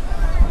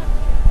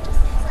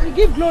 We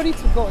give glory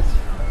to God.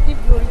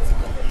 Give glory to God.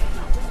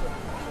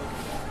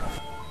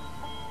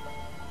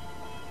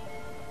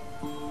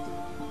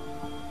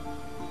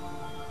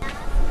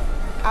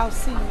 I'll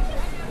see you.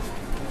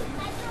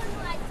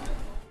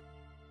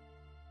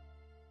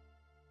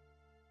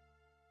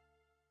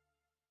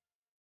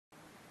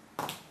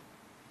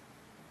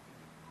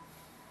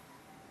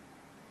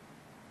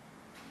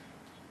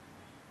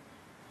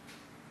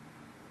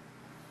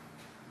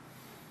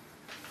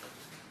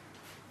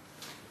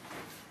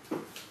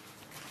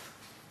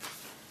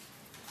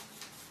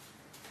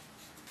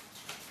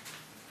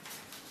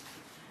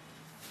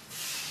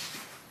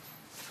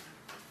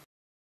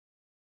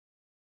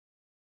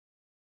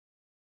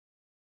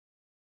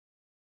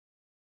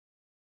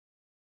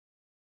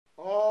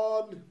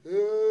 All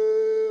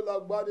hail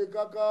Agbani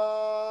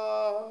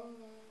Kaka.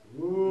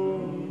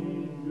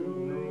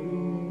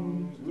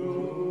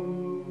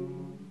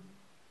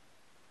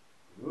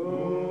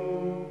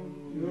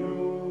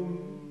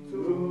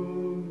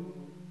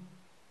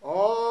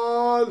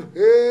 All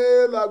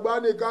hail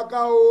Agbani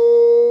Kaka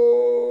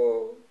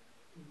o.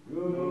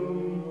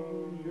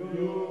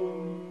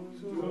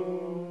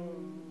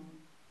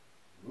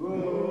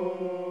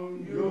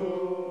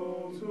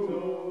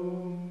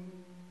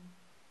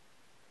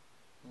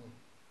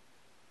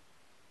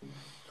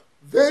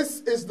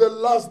 This is the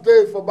last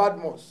day for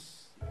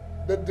Badmus.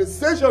 The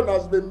decision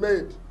has been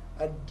made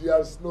and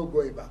there's no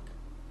going back.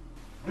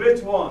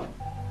 Great one.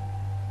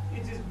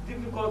 It is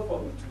difficult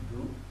for me to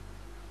do.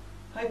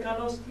 I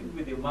cannot sleep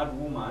with a mad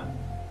woman.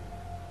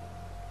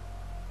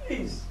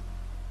 Please,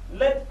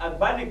 let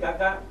Agbani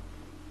Kaka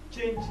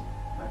change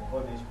my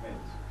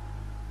punishment.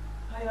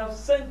 I have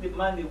sent the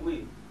man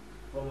away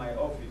from my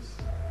office.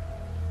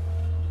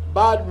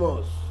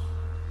 Badmus,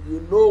 you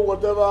know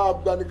whatever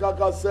Agbani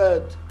Kaka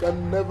said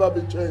can never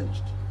be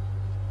changed.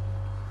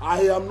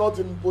 I am not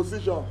in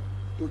position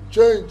to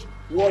change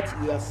what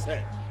he has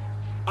said.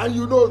 And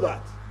you know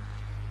that.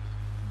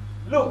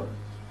 Look,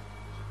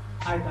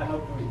 I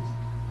cannot do it.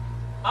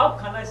 How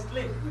can I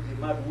sleep with a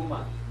mad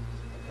woman?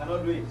 I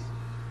cannot do it.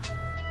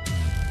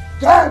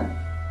 Then,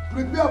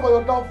 prepare for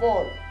your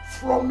downfall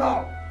from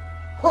now.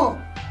 Huh?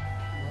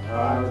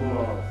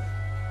 Badmus,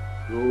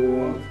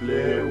 don't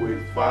play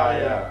with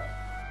fire.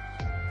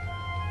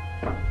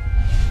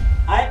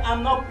 I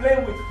am not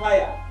playing with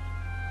fire.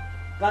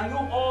 Can you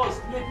all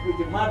sleep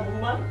with a mad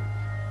woman?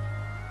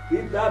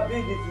 If that be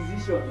the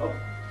decision of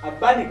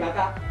Abani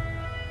Kaka,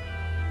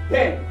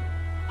 then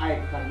I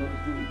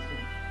cannot do it.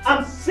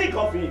 I'm sick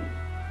of him.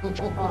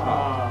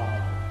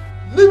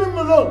 Leave him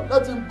alone.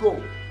 Let him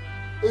go.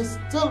 He's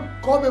still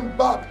coming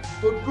back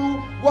to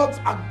do what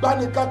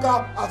Agbani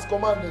Kaka has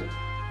commanded.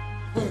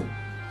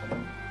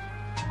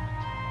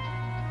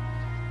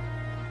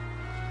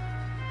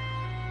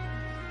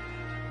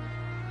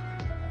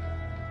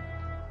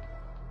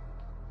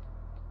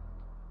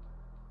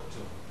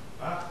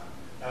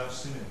 I've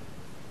seen him.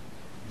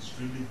 He's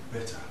really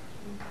better.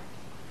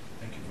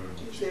 Thank you very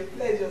much. It's a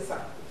pleasure,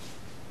 sir.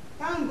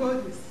 Thank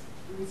God he's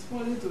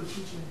responding to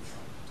treatment.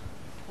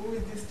 We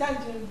will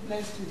discharge him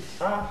next week.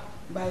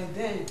 By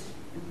then,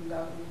 he will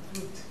have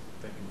improved.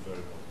 Thank you very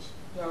much.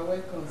 You are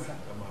welcome, sir.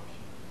 I'm happy.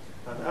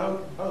 And how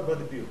about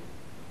the bill?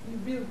 The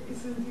bill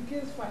is in the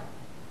case file.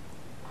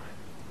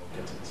 I'll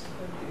get it.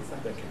 Okay, sir.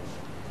 Thank you.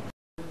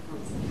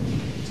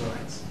 It's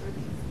alright.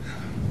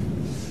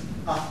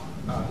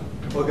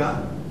 Ọ̀gá,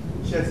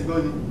 ṣé ẹ ti gbọ́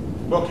ni?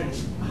 Bọ́kì.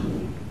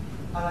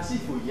 Ara sì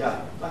fò yá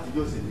láti bí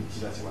ọ̀sẹ̀ méjì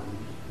láti wà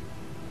níbí.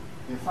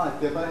 In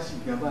fact, tẹ bá ṣì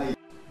gan báyìí.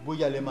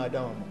 Bóyá lẹ máa dá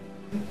wọn mọ̀.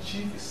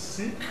 Chief is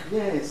sick?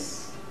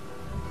 Yes.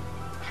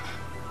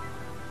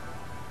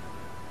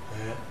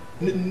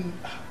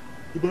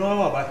 Ibo ni wọ́n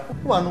wà báyìí?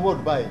 Ó wà ní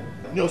wọ́ọ̀dù báyìí.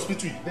 Ní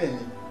hospital yìí? Bẹ́ẹ̀ni.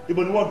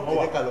 Ibo ni wọ́ọ̀dù wọn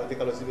wà? Tẹ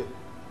ká lọ síbẹ̀.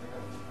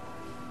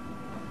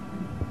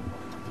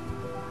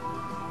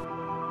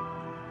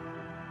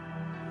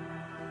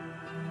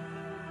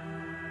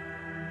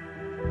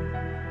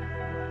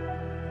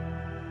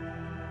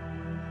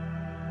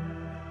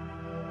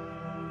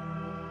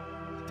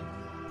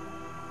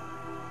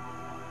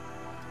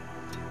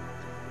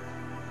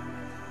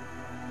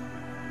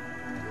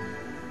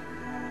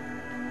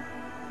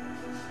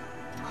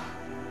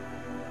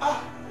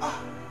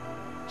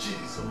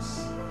 Jesus.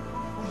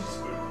 Holy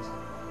Spirit.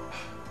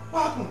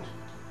 What happened?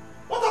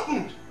 What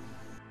happened?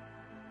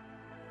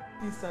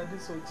 Mr.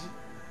 Adesoji,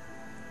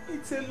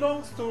 it's a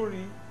long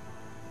story.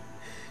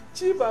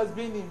 Chief has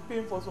been in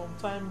pain for some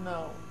time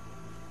now.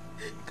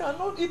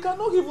 He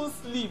cannot even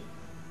sleep.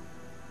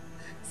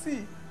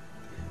 See,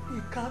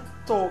 he can't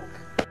talk.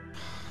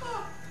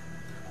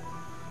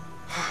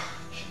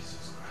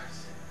 Jesus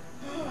Christ.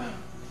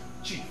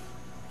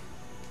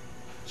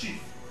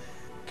 Chief,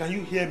 can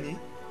you hear me?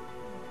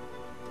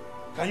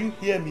 Can you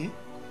hear me?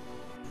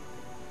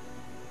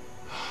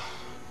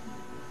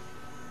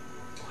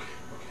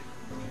 Okay.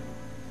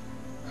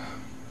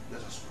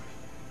 Let us pray.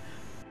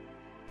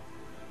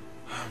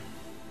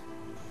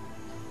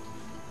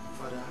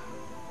 Father,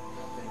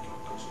 thank you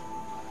because of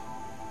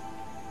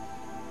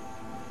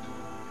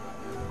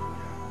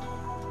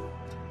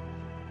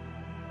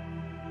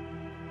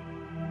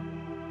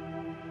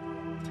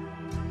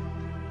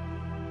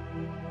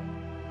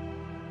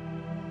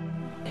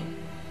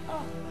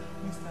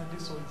Mr.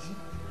 Adesoji,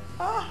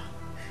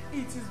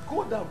 it is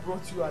God that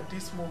brought you at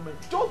this moment,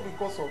 just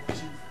because of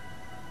Chief.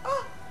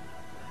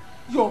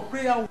 Your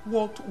prayer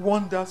worked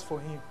wonders for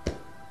him.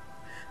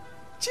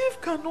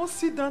 Chief cannot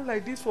sit down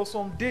like this for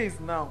some days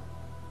now.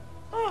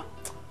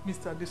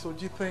 Mr.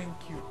 Adesoji,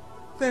 thank you.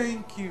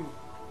 Thank you.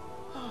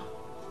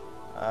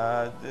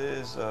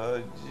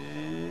 Adesoji.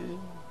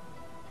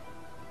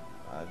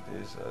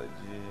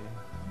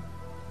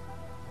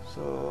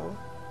 So,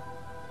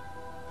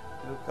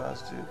 you can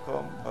still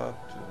come back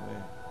to me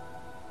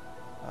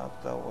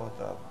after what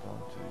I've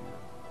done to you.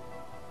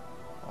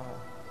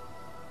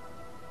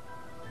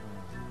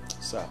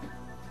 Sir,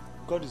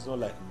 God is not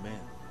like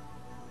men.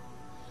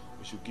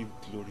 We should give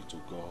glory to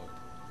God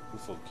who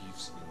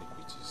forgives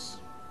iniquities.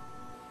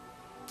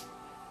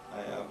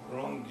 I have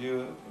wronged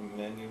you in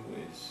many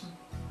ways.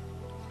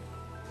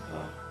 I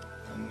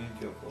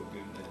need your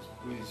forgiveness.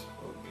 Please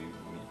forgive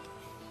me.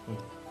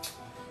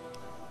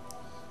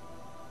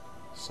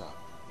 Sir,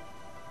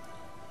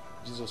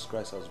 Jesus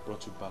Christ has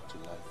brought you back to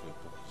life for a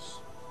purpose.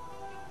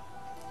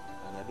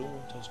 And I don't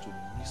want us to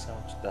miss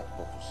out that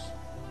purpose.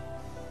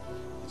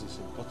 It is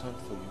important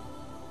for you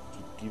to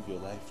give your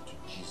life to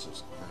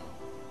Jesus now.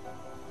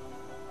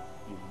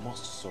 You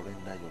must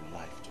surrender your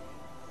life to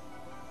Him,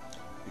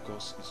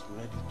 because He's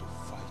ready to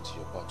fight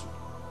your battle.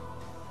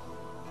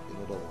 In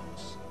other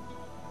words,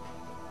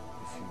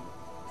 if you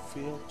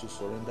fail to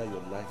surrender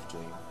your life to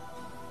Him,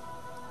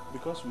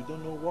 because we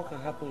don't know what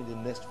can happen in the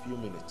next few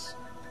minutes,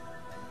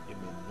 He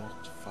may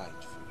not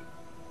fight for you.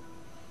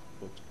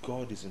 But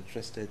God is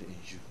interested in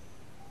you,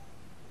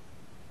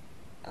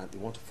 and He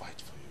wants to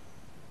fight for you.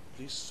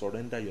 Please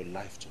surrender your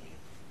life to Him.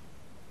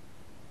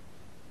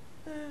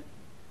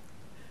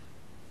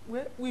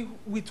 Well,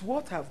 with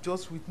what I've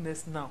just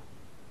witnessed now,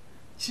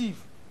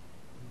 Chief,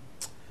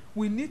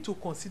 we need to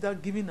consider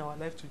giving our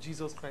life to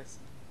Jesus Christ.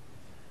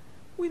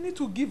 We need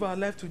to give our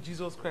life to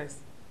Jesus Christ.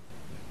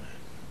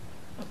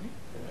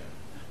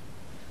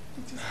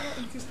 It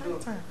is high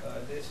time.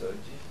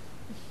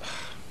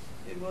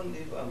 Even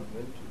if I'm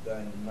going to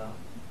die now,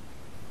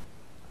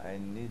 I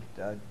need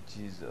that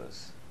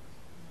Jesus.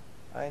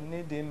 I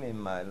need Him in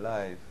my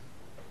life.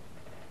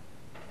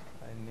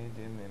 I need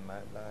Him in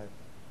my life.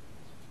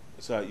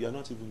 Sir, you are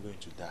not even going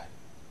to die.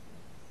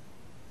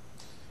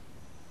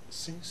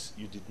 since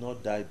you did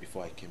not die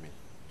before I came in,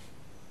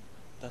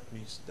 that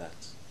means that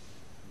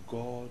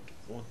God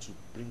wants to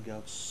bring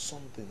out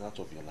something out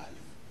of your life.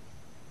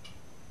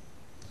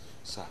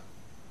 Sir,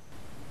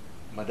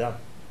 Madam,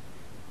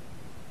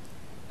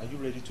 are you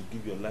ready to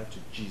give your life to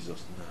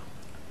Jesus now?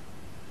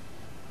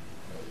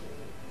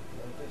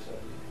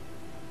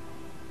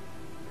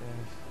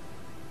 Yes.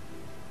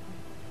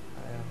 I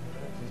am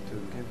ready to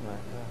give my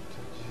life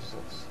to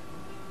Jesus.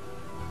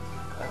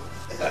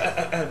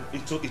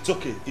 It's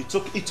okay.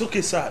 It's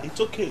okay, sir. It's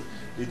okay.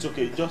 It's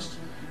okay. Just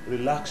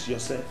relax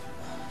yourself.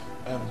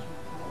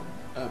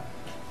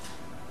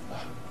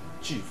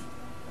 Chief,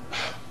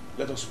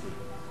 let us pray.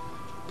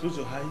 Close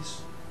your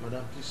eyes,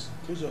 Madam. Please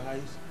close your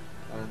eyes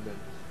and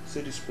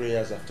say these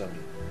prayers after me.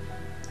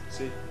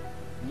 Say,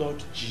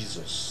 Lord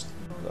Jesus.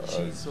 Lord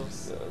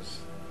Jesus.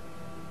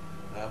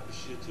 I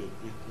appreciate your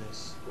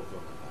greatness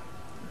over my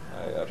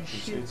life. I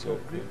appreciate your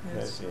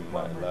greatness in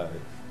my life.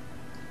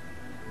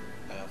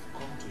 I have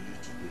come to you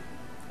today.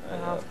 I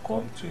have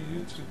come to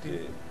you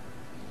today.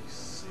 Please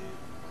save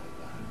my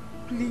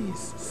life.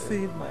 Please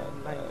save my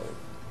life.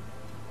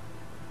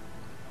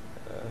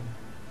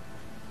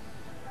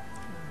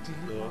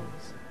 Deliver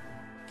us.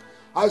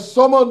 I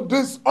summon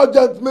this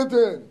urgent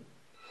meeting.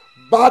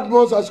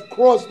 Badmus has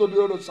crossed to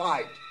the other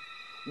side.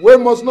 We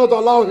must not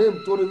allow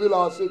him to reveal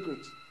our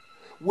secrets.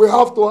 We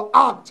have to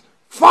act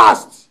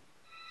fast.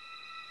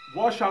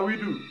 What shall we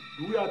do?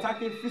 Do we attack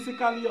him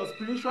physically or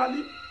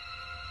spiritually?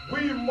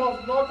 We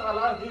must not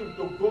allow him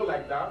to go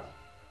like that.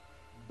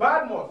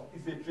 Badmus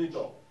is a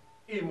traitor.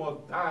 He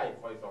must die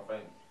for his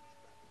offense.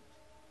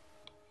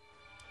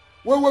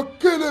 We will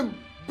kill him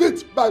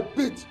bit by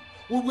bit.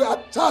 We will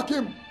attack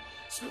him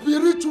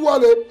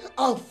spiritually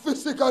and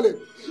physically.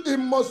 It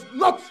must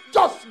not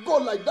just go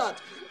like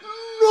that.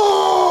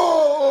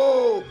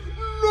 No!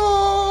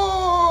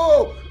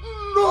 No!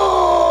 No!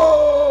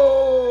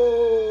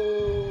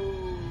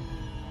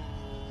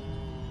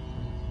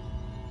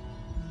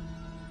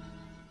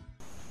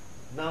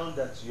 Now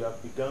that you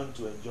have begun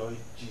to enjoy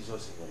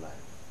Jesus in your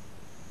life,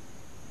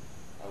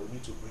 I will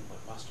need to bring my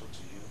pastor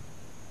to you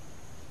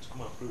to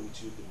come and pray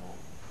with you the more,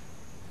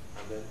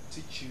 and then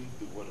teach you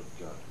the word of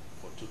God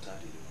for total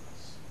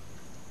deliverance.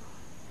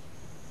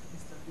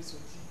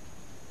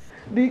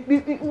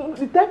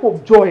 The type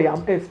of joy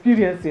I'm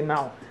experiencing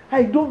now,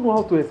 I don't know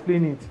how to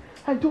explain it.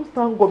 I just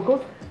thank God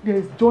because there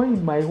is joy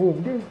in my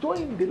home. There is joy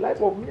in the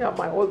life of me and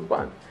my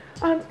husband.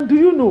 And do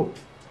you know,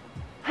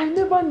 I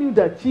never knew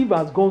that Chief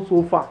has gone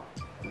so far.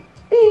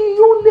 He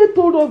only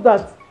told us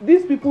that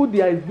these people,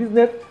 they are his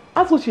business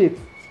associates,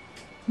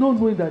 not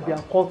knowing that they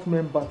are cult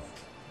members.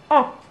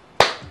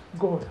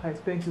 God, I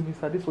thank you,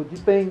 Mr. Adesoji.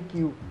 Thank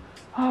you.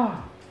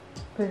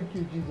 Thank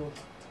you, Jesus.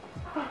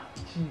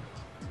 Chief.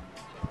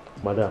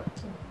 Madam,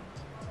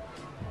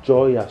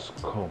 joy has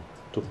come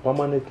to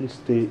permanently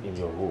stay in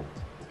your home.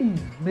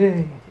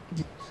 Amen.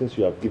 Since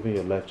you have given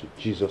your life to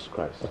Jesus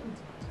Christ,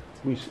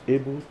 who is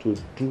able to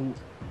do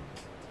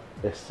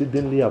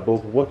exceedingly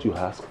above what you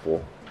ask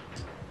for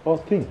or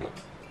think.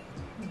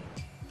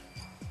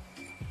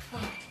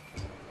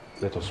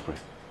 Let us pray.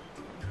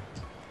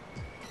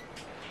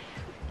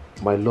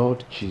 My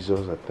Lord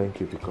Jesus, I thank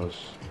you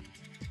because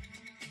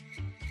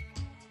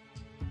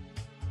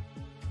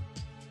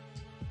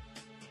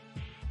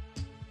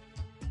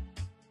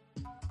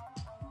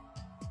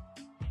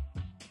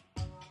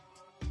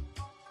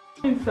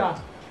Sir.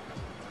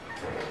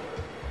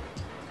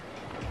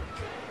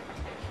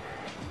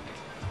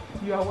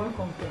 You are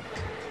welcome, sir.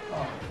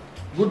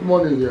 Good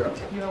morning, here.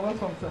 You are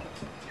welcome, sir.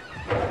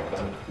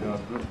 Yeah,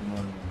 good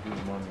morning.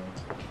 Good morning.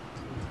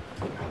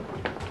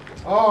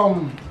 You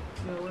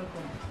are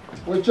welcome.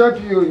 We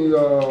checked you in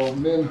your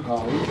main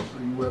house.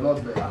 You were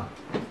not there.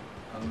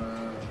 And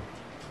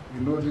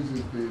you know this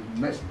is the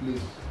next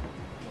place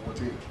for the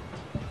day.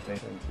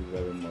 Thank you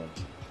very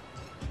much.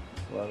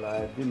 Well,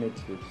 I didn't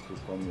expect to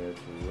come here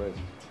to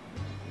rest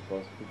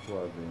because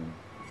people have been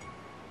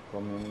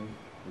coming,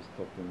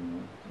 disturbing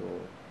me. So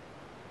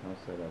I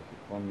said I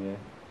should come here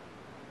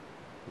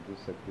to this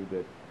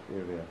secluded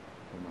area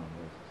to my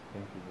rest.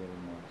 Thank you very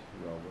much.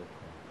 You are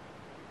welcome.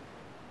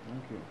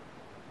 Thank you.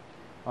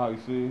 You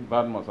see,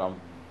 Badmus, I'm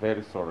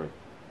very sorry.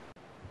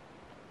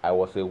 I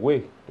was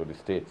away to the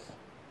States.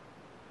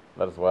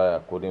 That's why I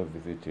couldn't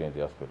visit you in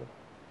the hospital.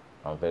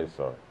 I'm very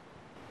sorry.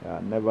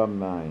 Never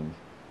mind,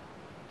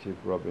 Chief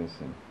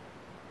Robinson.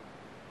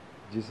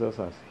 Jesus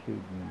has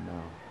healed me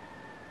now.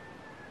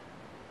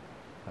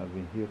 I've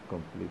been healed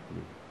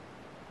completely.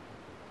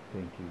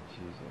 Thank you,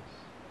 Jesus.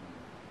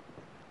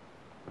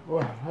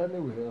 Well,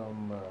 anyway,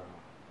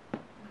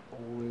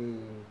 we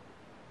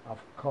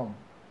have come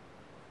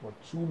for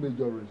two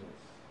major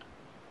reasons.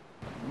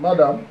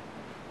 Madam,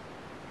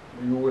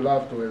 you will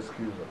have to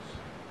excuse us.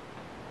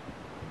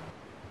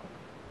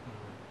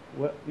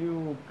 Well,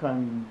 you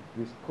can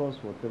discuss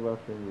whatever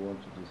thing you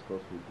want to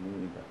discuss with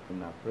me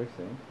in our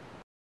presence.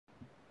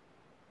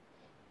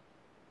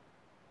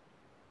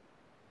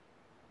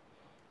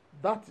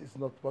 That is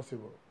not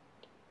possible.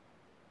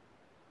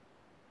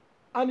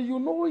 And you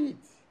know it.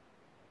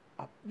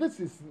 This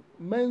is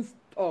men's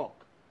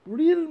talk,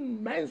 real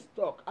men's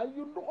talk, and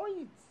you know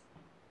it.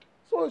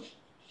 So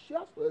she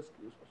has to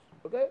excuse us,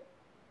 okay?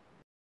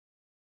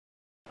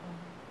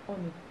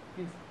 Honey,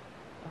 please,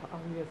 I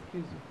will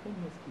excuse you. Let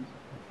me excuse you.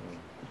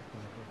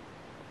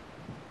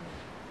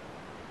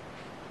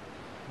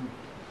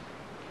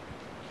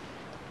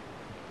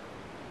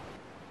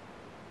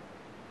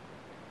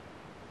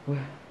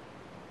 Well,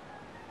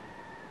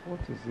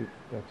 what is it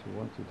that you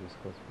want to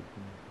discuss with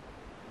me?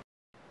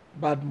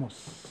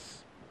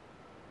 Badmus,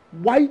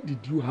 why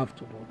did you have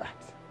to do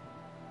that?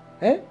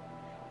 Eh?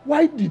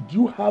 Why did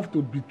you have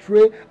to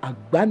betray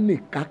Agbani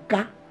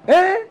Kaka?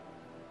 Eh?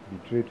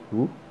 Betrayed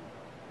who?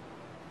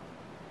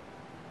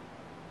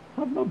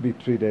 I've not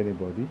betrayed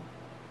anybody.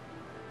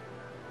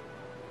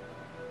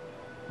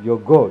 Your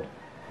God,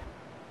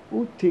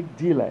 who take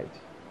delight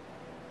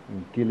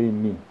in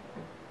killing me.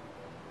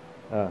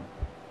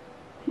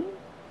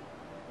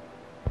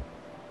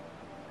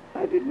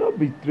 I did not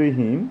betray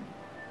him.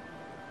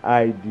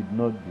 I did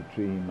not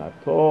betray him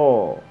at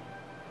all.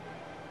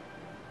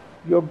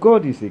 Your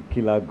God is a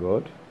killer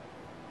God,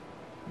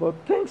 but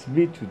thanks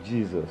be to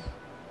Jesus,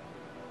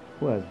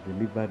 who has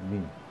delivered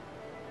me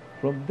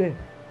from death.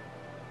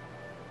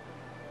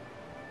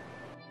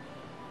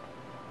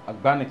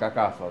 Agbani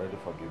Kaka has already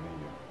forgiven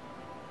you.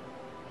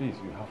 Please,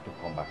 you have to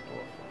come back to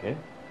us, okay?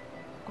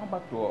 Come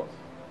back to us.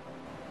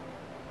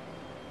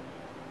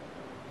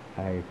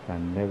 I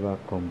can never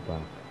come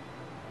back,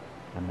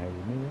 and I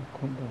will never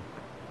come back.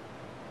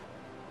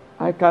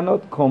 I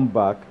cannot come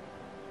back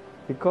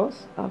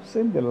because I've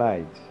seen the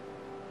light.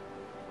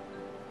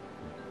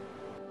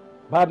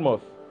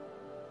 Badmus,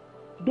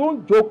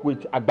 don't joke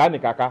with Agbani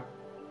Kaka.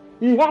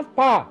 He has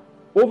power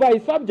over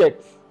his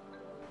subjects.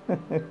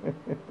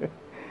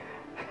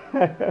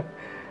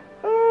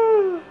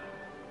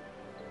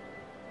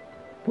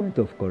 Point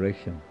of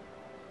correction.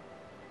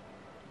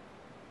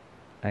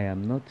 I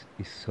am not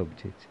his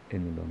subject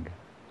any longer.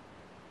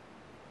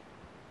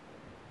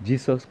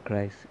 Jesus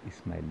Christ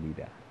is my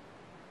leader.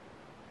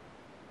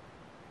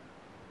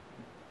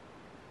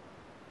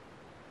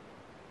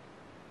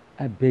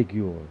 I beg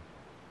you all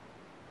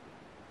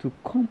to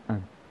come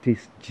and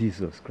taste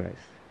Jesus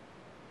Christ.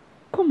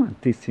 Come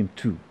and taste him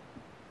too.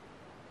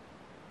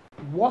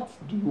 What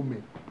do you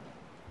mean?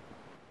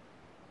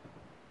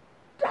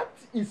 That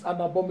is an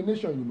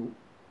abomination, you know.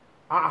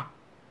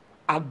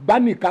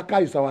 Agbani Kaka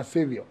is our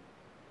savior.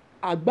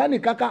 Agbani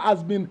Kaka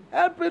has been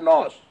helping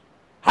us.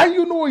 And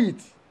you know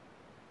it.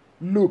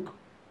 Look,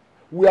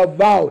 we have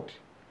vowed,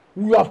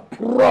 we have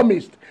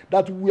promised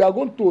that we are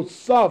going to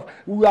serve,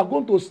 we are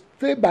going to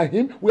stay by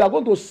him, we are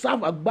going to serve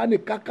Agbani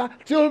Kaka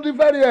till the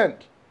very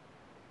end.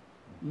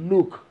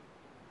 Look,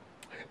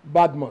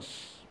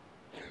 Badmus,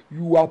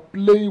 you are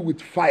playing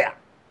with fire.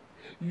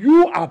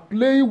 You are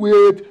playing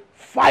with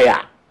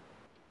fire.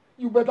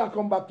 You better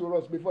come back to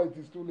us before it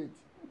is too late.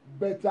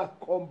 Better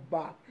come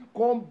back.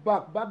 Come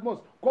back, Badmus.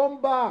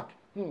 Come back.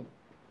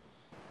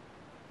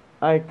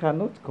 I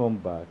cannot come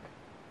back.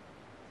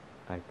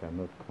 I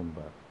cannot come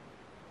back.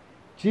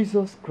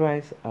 Jesus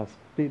Christ has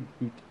paid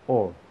it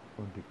all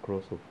on the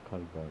cross of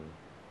Calvary.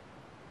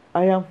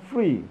 I am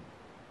free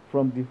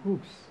from the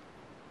hooks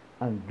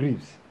and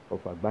griefs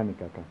of Agbani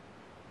Kaka.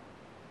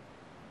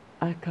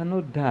 I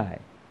cannot die,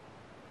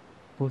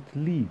 but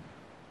live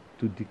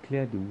to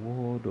declare the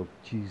word of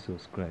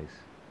Jesus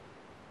Christ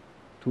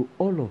to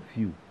all of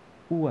you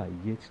who are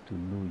yet to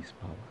know his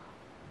power.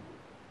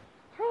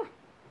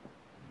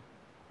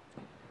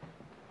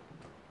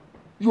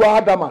 You are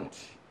adamant.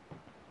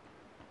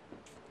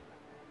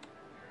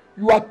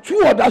 You are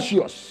too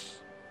audacious.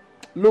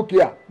 Look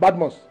here,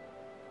 Badmus.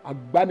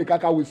 Agbani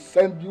Kaka will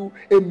send you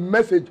a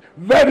message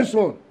very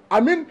soon. I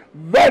mean,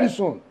 very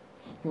soon.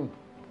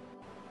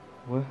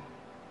 Well,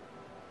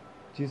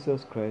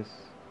 Jesus Christ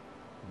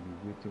will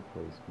be waiting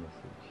for his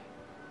message.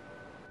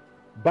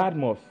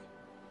 Badmus,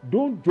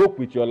 don't joke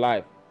with your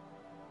life.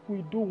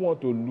 We don't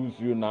want to lose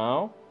you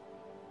now.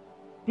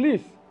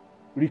 Please,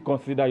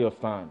 reconsider your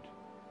stand.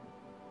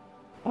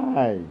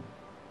 I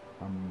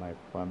and my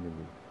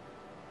family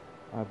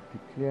have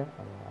declared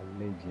our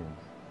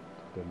allegiance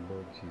to the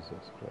Lord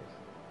Jesus Christ,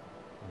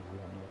 and we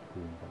are not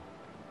going back.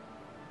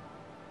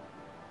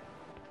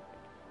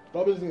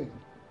 Robinson,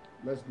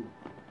 let's go.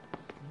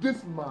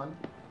 This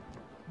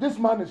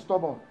man is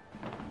stubborn.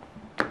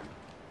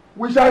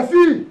 We shall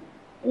see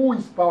who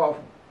is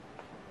powerful.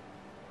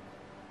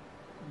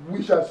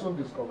 We shall soon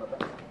discover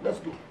that. Let's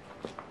go.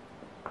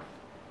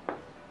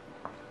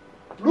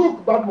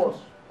 Look, Badmus.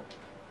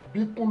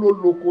 Bí kún ló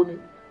lóko ni,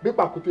 bí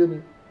pàkúté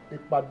ni,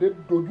 ìpàdé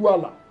dojú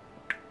àlà.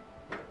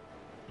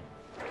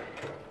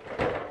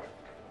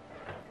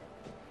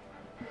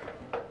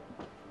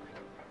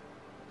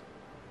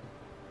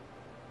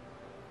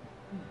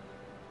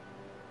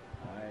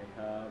 I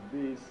have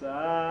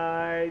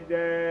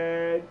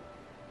decided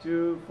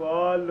to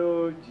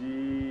follow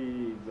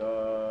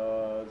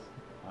Jesus.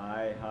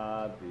 I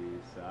have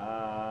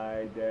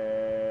decided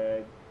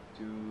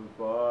to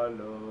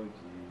follow Jesus.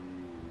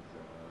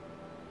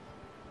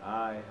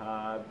 I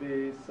have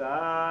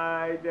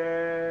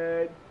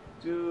decided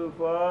to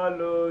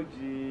follow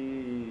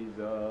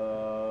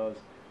Jesus.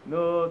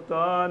 No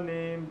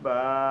turning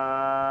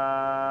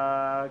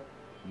back,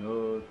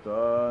 no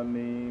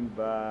turning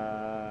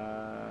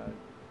back.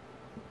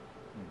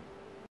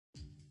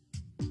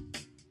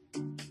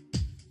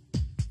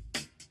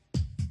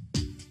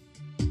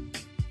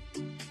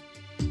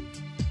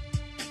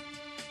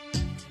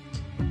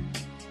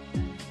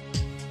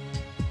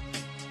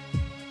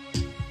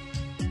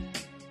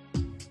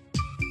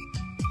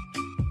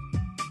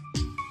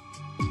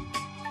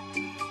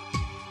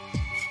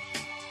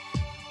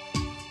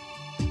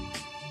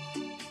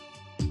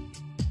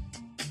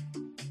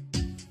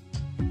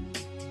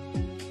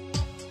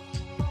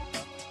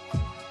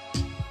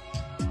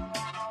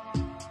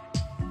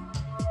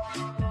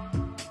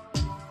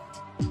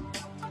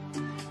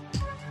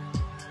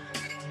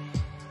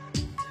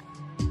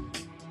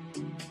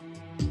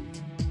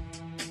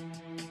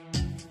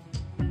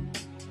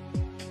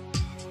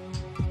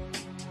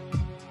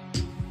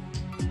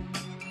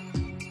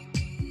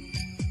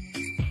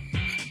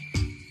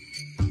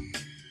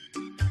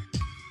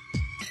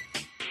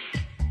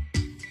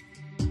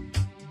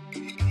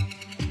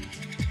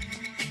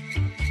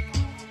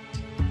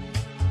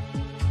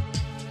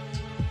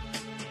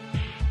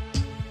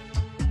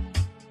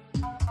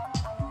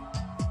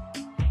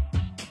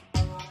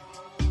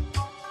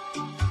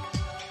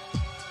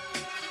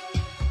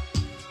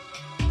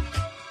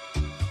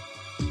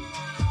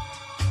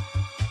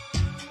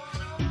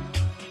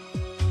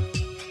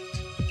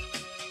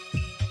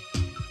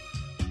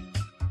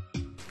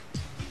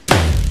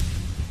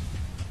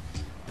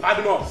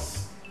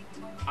 Badmus,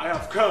 I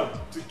have come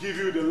to give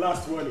you the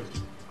last warning.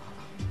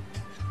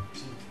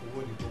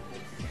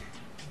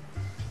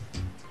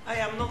 I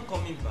am not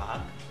coming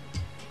back.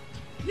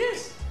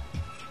 Yes,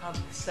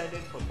 I've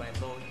decided for my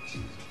Lord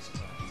Jesus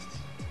Christ.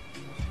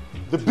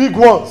 The big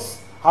ones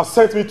have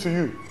sent me to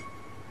you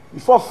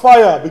before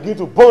fire begin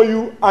to burn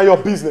you and your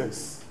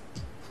business.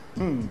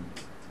 You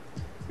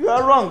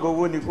are wrong,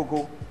 Owoni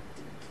Koko.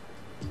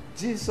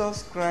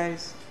 Jesus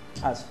Christ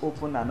has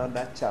opened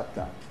another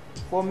chapter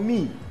for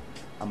me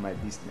and my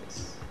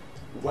business.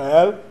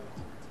 Well,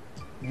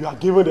 you are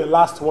given the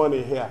last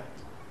warning here.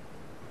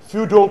 If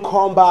you don't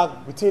come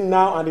back between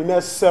now and the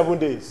next 7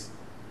 days,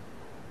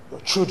 your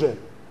children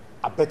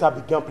had better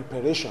begin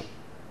preparation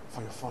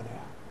for your funeral.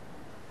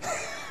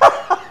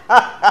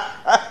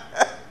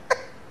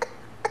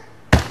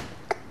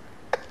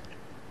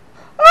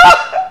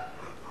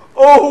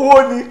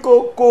 Owoni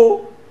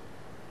Koko,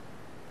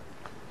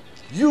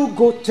 you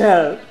go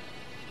tell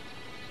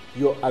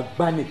your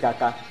Agbani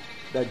Kaka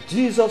that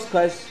Jesus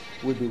Christ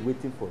will be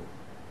waiting for you.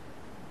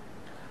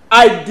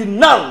 I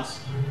denounce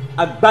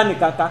Agbani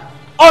Kaka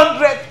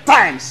 100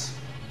 times.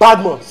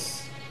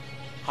 Badmus,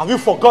 have you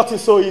forgotten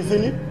so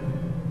easily?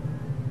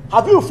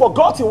 Have you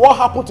forgotten what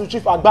happened to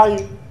Chief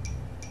Agbani,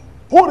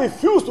 who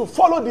refused to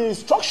follow the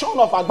instruction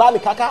of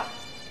Agbani Kaka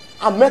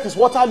and met his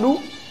Waterloo?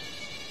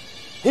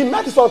 He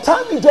met his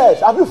untimely death.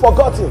 Have you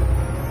forgotten?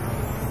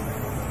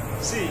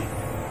 See,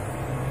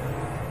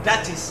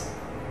 that is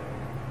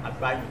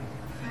Agbani,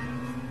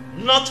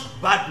 not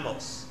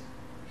Badmus.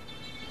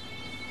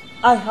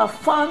 I have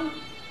found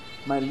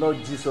my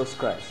Lord Jesus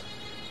Christ,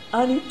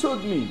 and he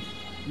told me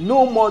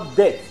no more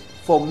death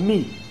for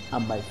me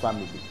and my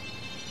family.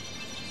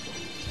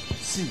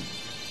 See,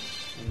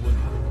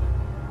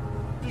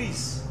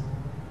 please,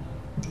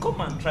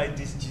 come and try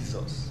this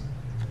Jesus.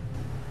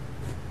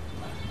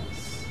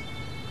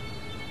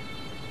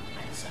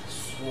 I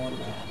sworn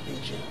my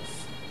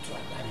allegiance to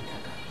Agbani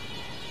Kaka,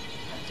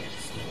 and there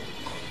is no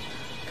going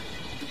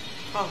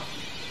back.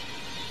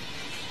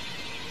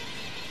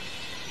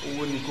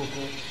 Owoni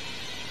Koko,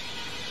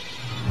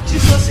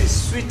 Jesus is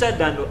sweeter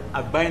than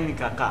Agbani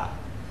Kaka.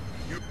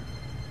 You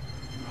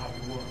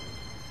have won.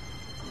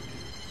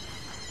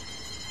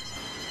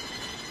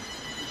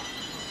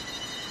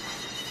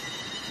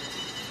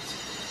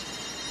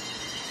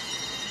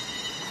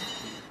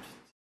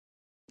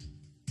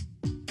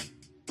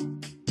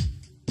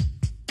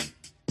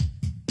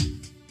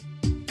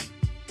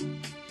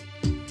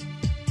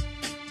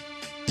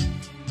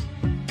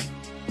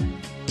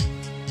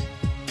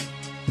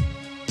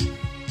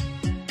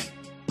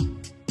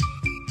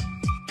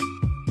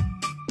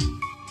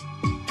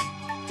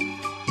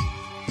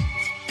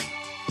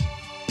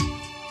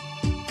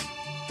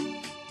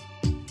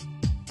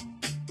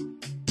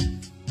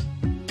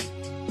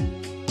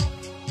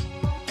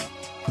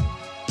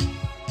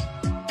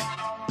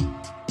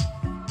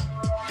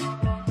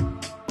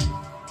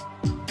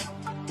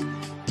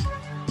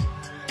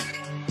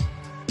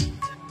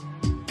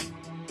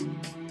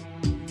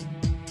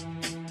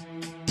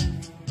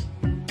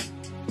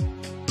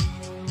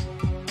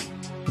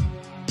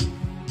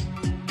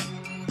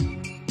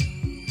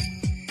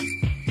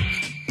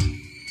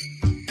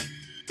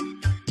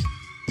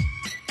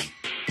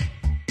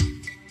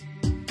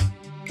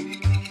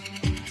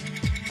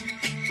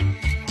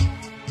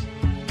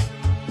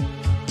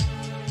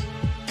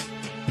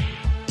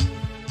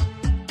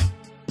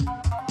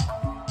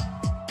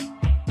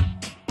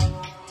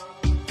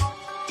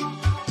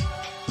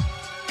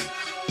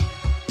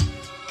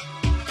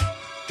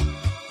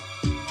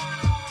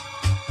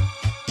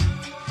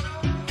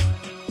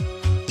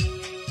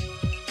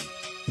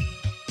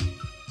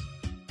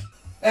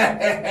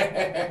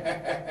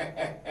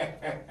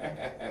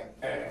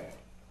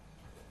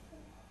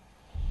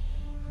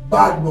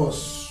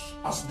 Badmus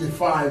has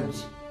defied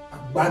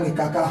Agbani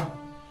Kaka.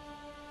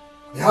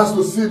 He has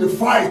to see the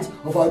fight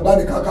of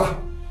Agbani Kaka.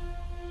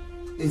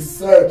 He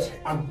said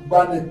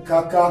Agbani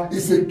Kaka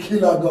is a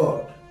killer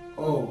god.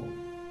 Oh.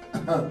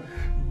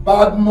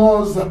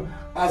 Badmus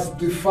has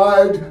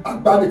defied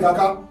Agbani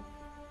Kaka.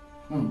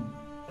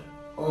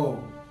 Oh.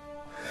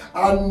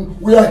 And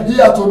we are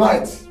here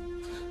tonight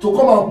to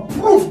come and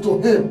prove to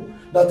him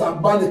that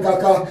Agbani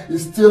Kaka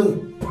is still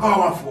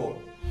powerful.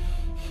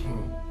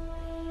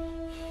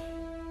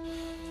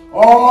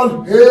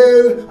 All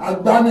hail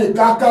Agbani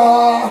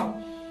Kaka!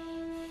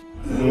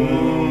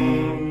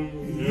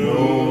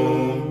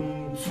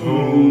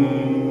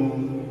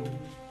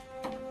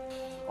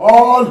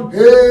 All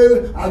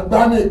hail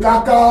Agbani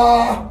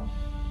Kaka!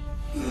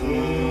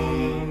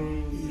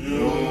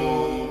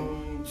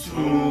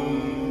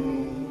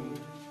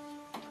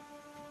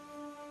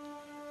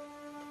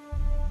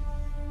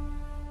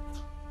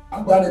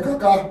 Agbani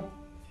Kaka,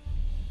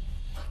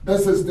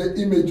 this is the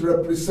image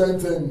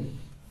representing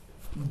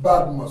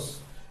Badmus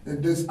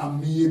in this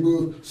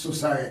amiable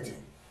society.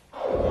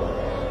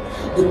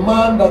 The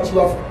man that you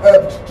have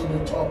helped to the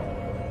top,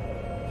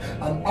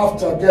 and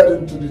after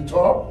getting to the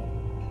top,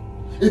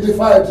 he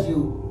defied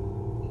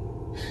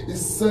you. He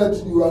said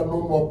you are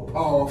no more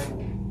powerful.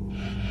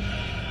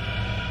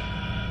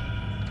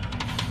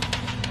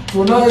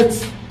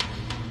 Tonight,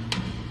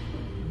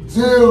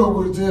 deal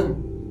with him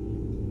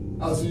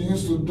as you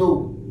used to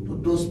do to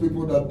those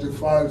people that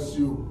defies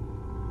you.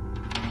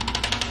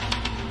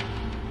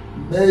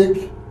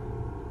 Make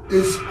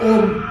his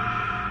home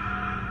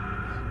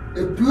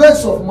a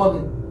place of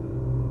money.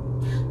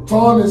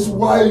 Turn his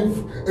wife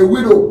a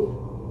widow.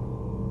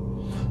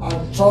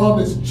 And turn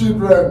his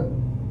children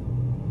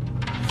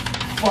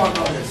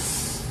fatherless.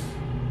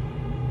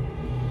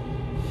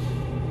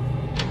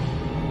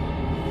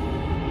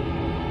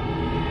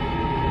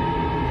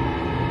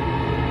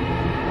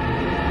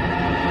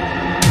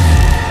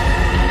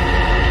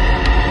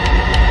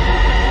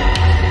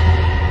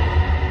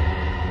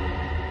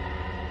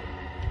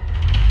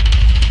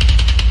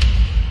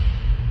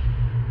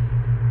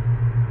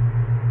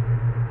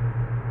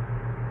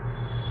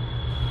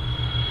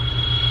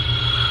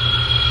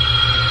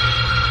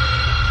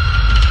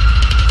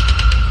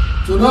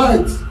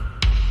 Tonight,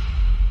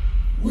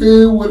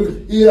 we will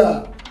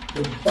hear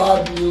the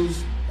bad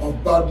news of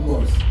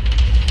Badmus.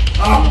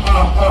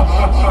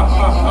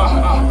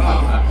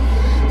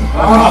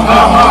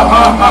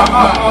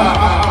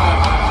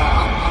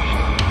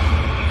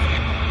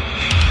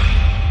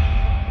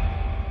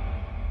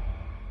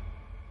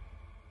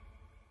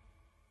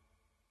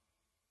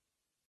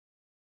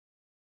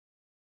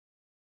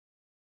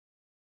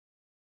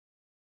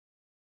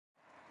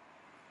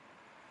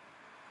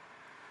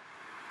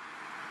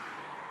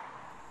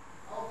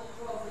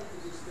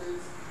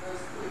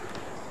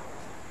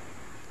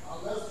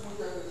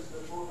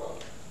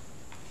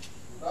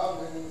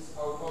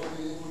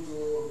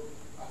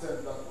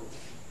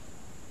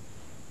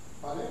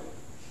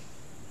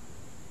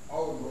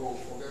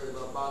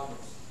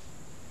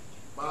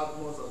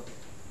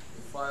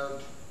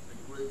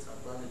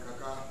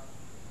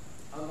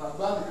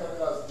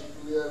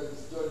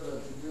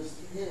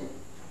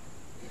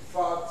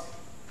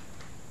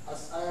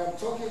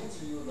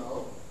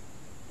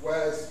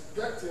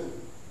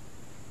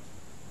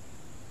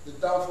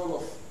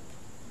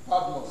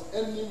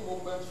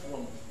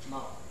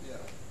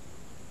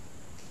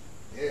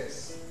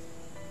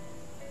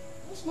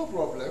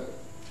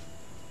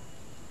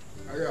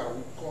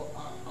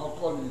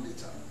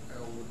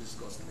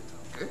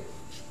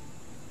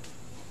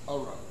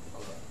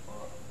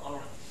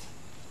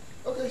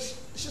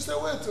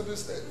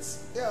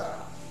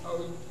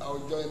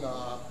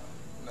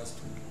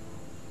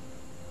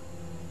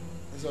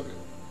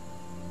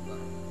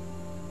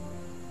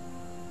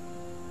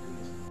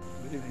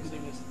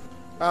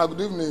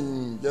 Good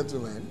evening,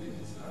 gentlemen.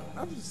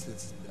 Have you sit?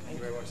 Thank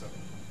you very much, sir.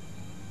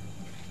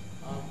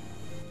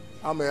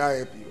 How may I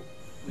help you?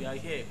 We are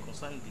here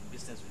concerning the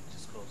business we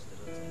discussed the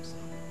other time, sir.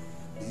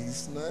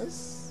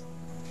 Business?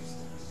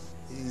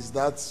 Is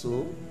that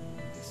so?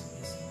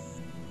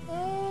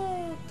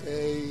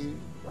 Okay.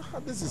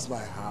 This is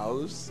my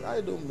house.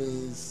 I don't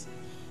miss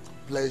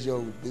pleasure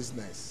with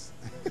business.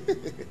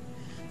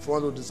 If you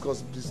want to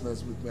discuss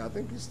business with me, I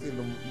think you still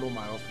know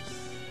my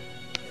office.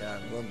 Yeah,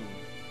 I'm going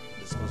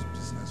to discuss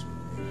business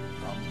with me.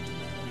 Come to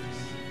my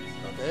office.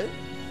 Okay?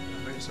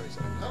 I'm very sorry,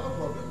 sir. No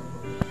problem.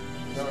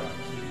 All right.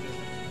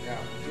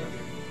 Yeah.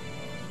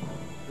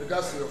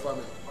 Regards to your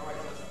family. All right,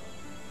 sir.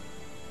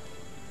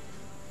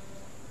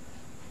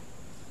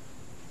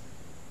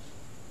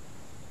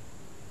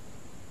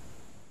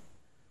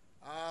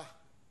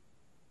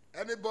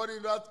 Anybody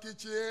in that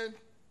kitchen?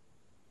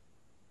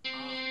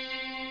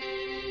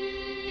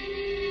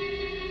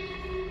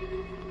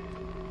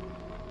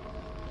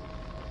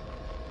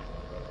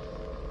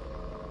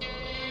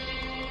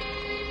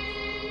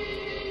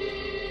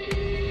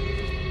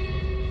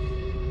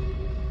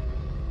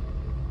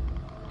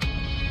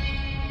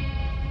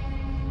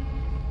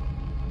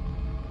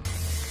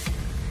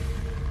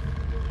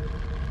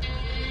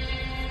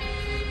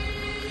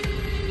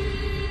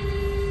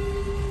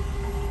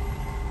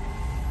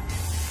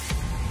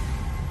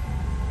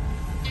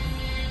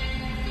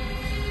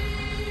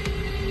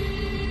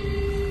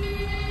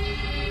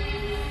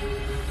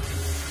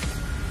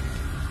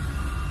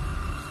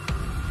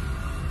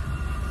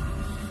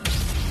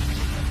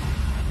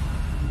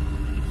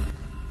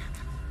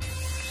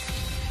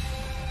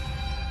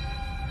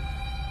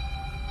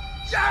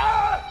 What's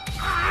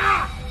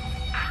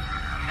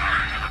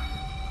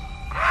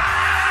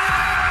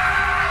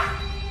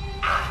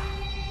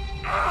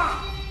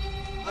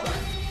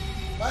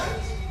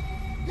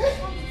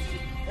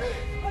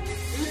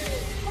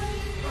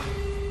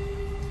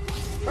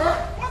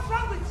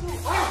wrong with you?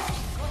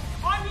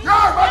 Honey?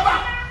 Yeah, Baba!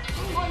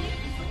 Honey,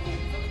 it's okay.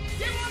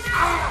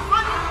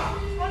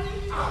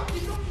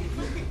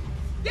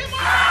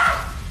 Demola!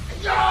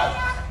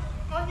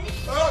 Honey, Demola!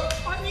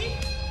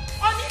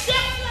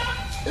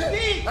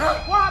 See,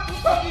 what happened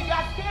to you? You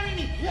are scaring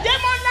me.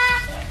 Demola!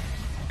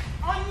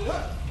 Honey,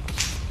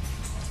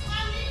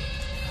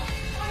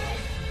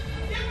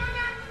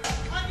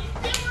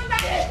 Demola!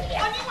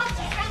 Honey, what is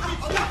wrong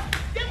with you?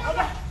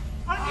 Demola!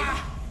 Honey!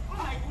 Oh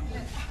my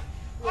goodness!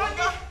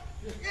 Honey!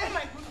 Oh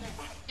my goodness!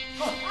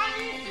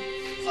 Honey!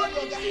 Sorry,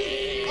 Oga.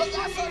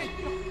 Oga, sorry.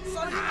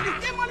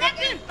 Demola,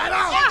 him!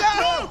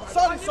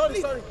 Sorry.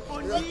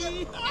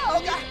 Honey!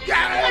 Oga!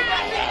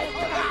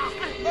 Oh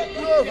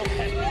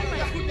my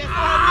goodness!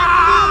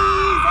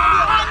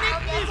 Honey,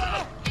 please!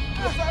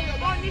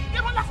 Honey,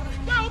 Demola!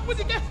 Now open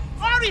the gate!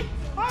 Hurry!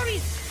 Honey,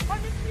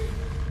 please!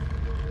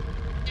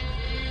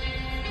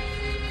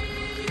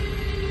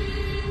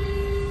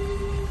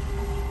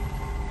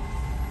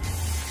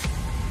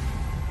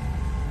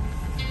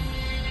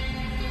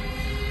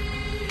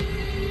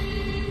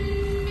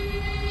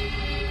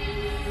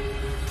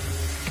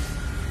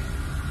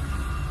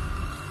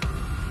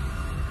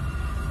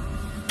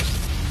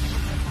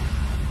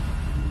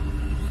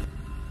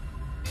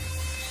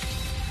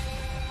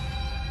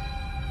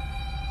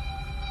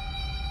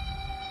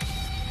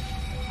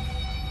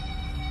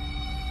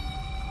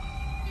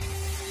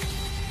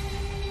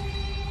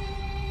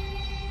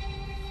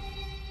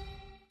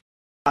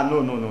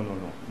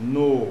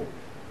 No.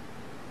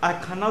 I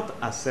cannot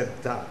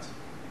accept that.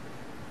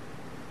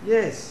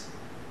 Yes,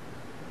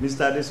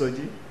 Mr.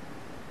 Adesoji,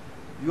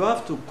 you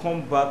have to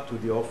come back to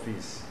the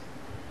office.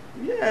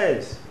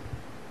 Yes.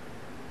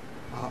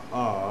 You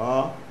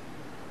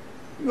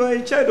are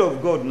a child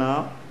of God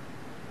now.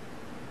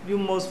 You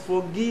must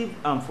forgive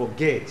and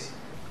forget.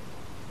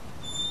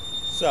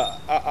 Sir,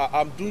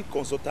 I'm doing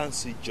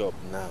consultancy job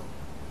now.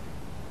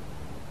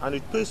 And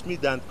it pays me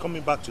than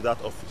coming back to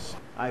that office.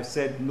 I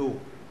said no.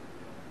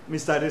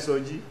 Mr.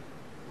 Adesoji,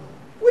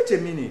 wait a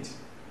minute.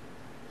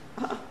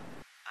 I have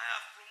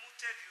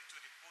promoted you to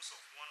the post of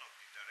one of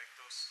the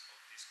directors of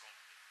this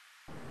company.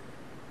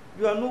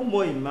 You are no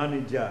more a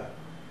manager,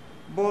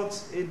 but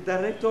a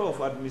director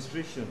of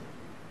administration.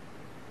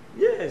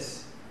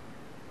 Yes.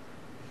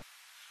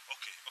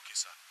 Okay,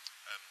 sir.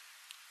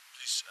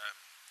 Please,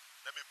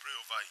 let me pray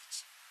over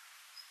it.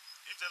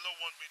 If the Lord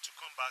wants me to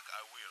come back,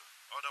 I will.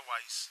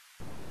 Otherwise,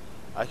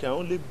 I can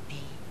only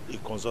be a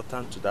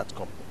consultant to that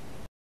company.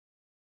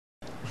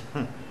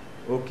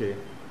 Okay.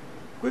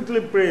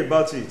 Quickly pray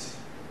about it.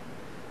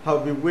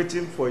 I'll be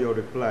waiting for your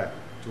reply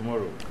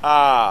tomorrow.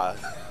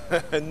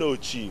 No,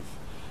 Chief.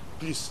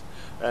 Please,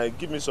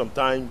 give me some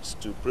time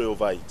to pray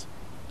over it.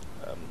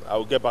 I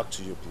will get back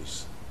to you,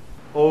 please.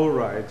 All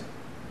right.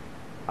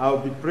 I'll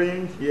be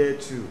praying here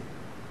too.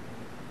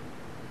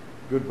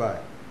 Goodbye.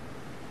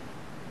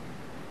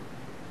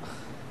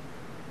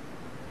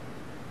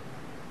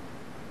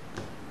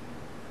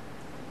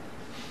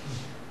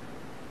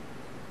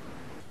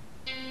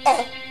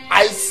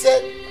 I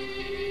said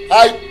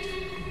I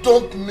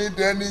don't need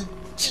any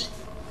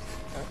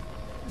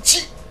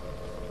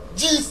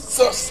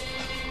Jesus.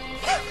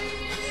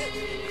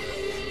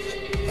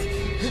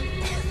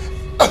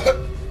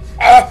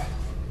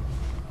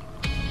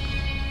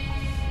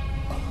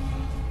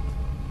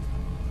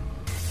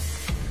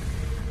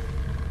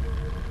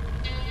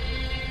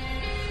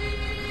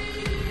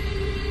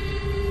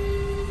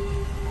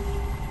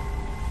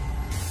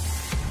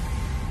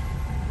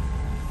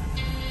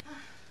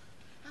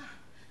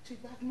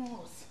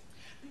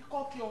 Pick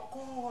up your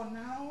call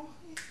now.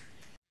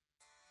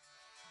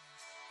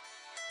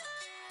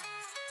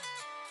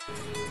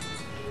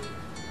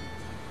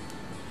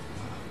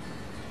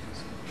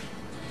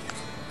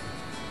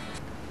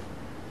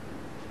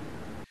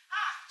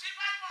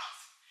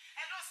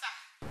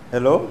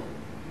 Hello?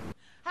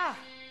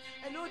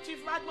 Hello,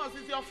 Chief Badmus.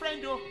 It's your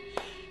friend, though.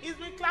 He's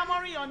been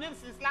clamoring your name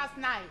since last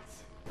night.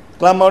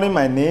 Clamoring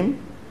my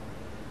name?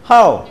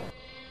 How?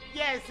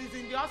 Yes, he's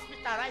in the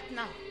hospital right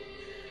now.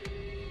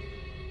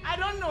 I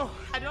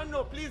don't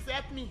know. Please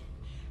help me.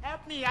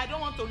 Help me. I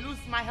don't want to lose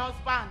my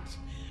husband.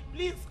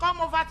 Please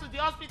come over to the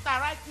hospital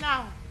right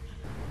now.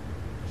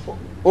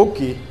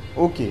 Okay.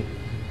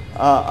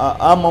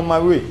 I'm on my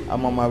way.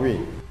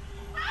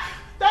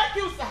 Thank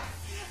you, sir.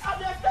 I'll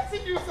be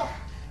expecting you, sir.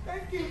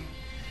 Thank you.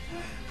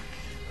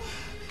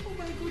 Oh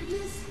my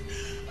goodness.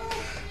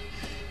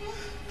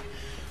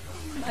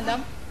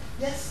 Madam?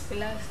 Yes?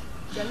 Relax.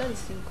 Your Lord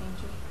is in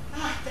control.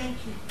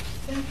 Thank you.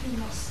 Thank you,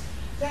 nurse.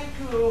 Thank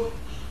you.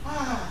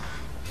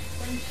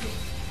 Thank you.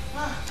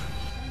 Thank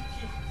you.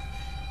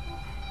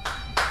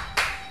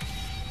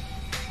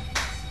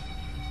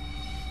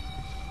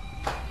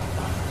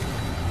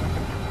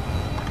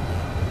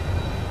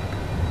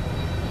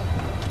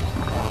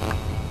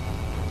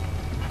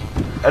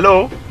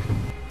 Hello?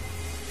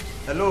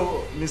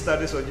 Hello, Mr.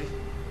 Adesoji.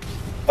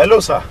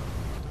 Hello, sir.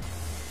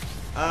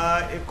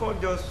 A call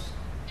just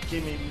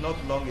came in not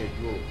long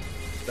ago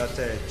that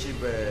Chief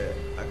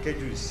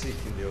Akeju is sick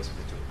in the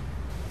hospital.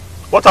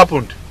 What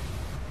happened?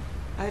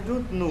 I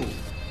don't know.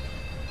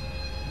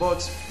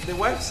 But the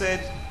wife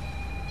said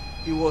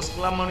he was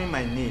clamoring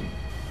my name.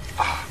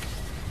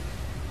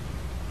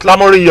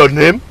 Clamoring your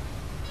name?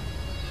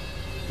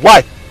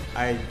 Why?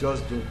 I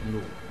just don't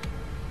know.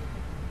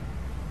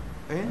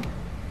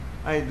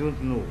 I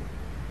don't know.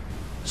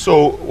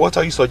 So, what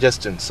are you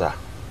suggesting, sir?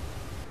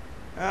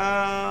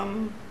 I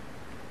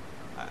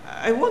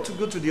want to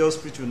go to the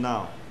hospital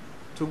now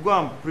to go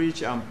and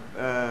preach and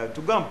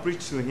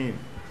to him,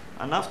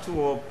 and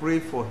afterward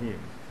pray for him.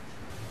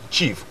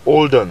 Chief,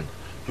 hold on.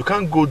 You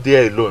can't go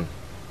there alone.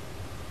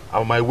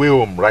 I'm on my way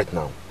home right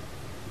now.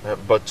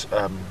 But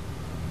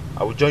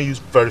I will join you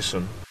very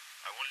soon.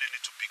 I only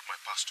need to pick my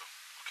pastor,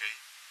 okay?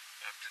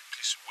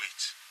 Please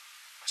wait.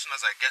 As soon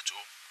as I get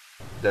home,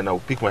 then I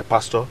will pick my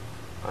pastor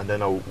and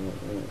then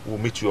we'll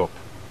meet you up.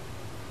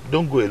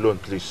 Don't go alone,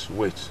 please.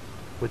 Wait.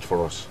 Wait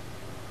for us.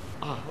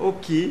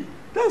 Okay.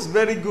 That's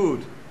very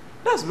good.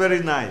 That's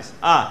very nice.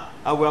 I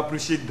will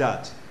appreciate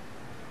that.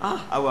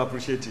 I will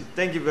appreciate it.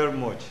 Thank you very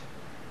much.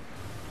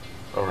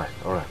 All right,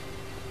 all right.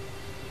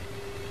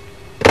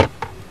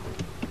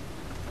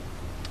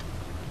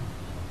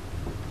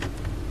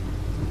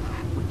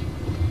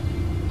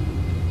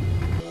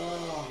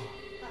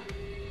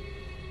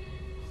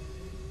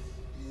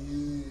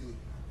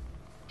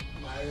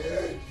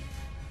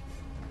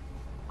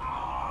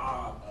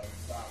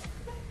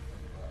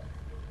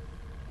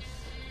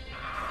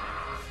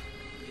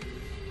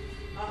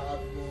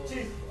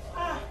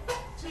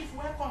 Chief,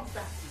 welcome,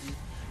 sir.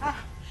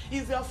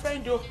 He's your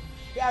friend, though.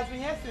 He has been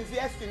here since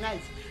yesterday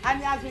night, and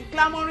he has been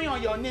clamoring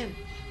on your name.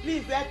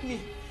 Please help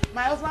me.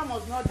 My husband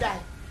must not die.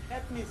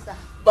 Help me, sir.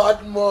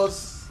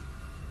 Badmus,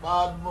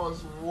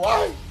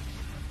 why?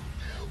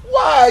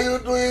 Why are you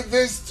doing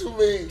this to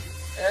me?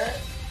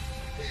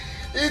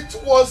 It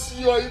was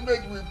your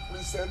image we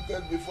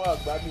presented before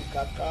Agbani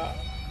Kaka.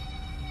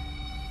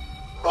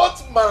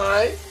 Not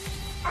mine.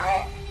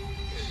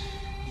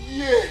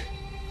 Yeah,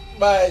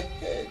 my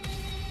head.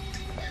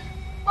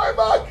 My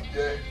back,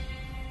 yeah.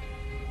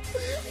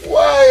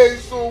 Why are you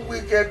so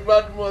wicked,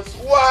 Badmus?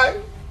 Why?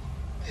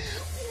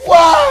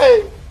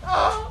 Why?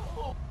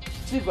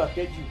 Chief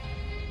Akeju,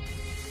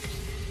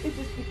 it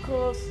is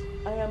because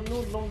I am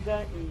no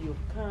longer in your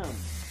camp.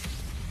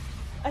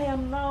 I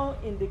am now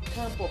in the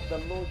camp of the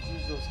Lord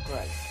Jesus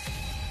Christ.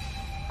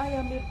 I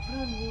am a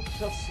brand new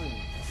person.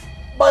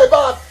 My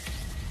bad.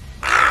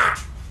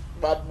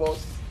 Badmus,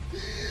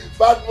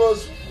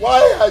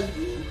 why are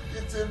you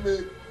hitting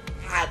me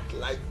hard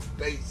like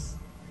this?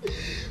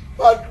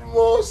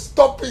 Badmus,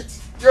 stop it.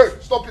 Yeah,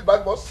 stop it,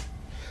 Badmus.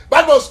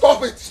 Badmus,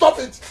 stop it. Stop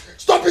it.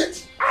 Stop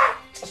it.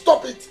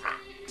 Stop it.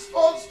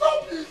 Oh,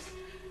 stop it.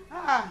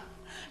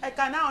 I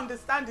can now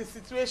understand the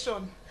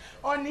situation,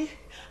 Oni,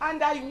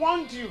 and I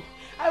warned you.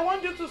 I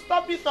want you to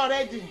stop it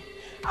already.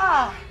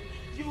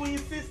 You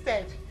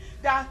insisted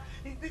that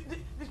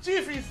the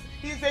chief is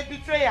a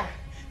betrayer,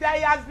 that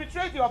he has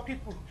betrayed your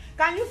people.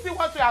 Can you see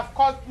what you have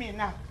caused me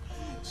now?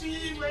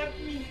 Chief, help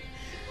me.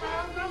 My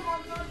husband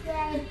must not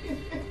die.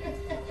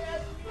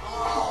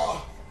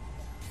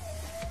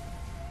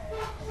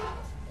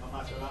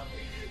 Mama Shola,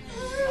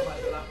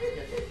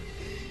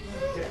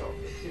 get up,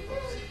 sit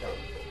down.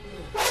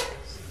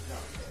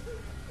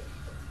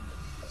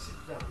 Sit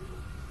down.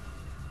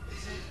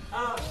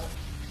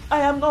 I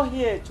am not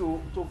here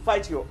to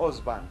fight your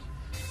husband,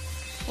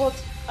 but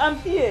I'm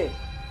here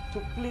to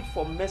plead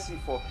for mercy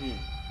for him.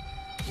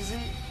 You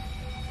see,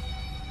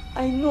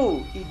 I know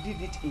he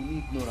did it in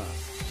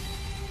ignorance,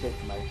 but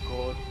my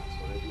God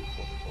has already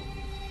fought for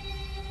me.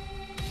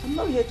 I'm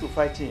not here to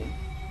fight him.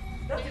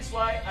 That is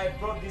why I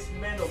brought this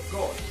man of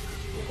God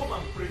to come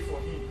and pray for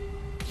him.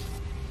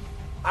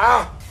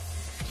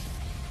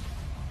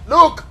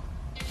 Look,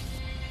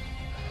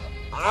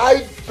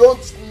 I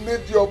don't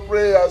need your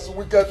prayers,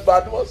 wicked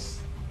Badmus.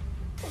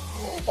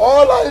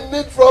 All I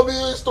need from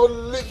you is to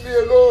leave me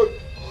alone.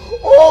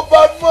 Oh,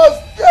 Badmus,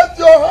 get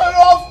your hand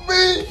off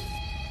me!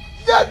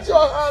 Get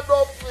your hand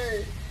off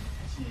me!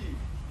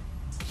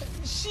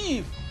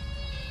 Chief,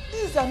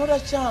 this is another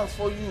chance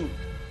for you.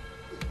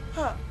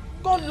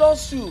 God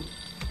loves you.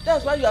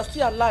 That's why you are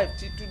still alive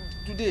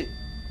today.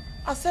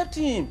 Accept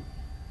him.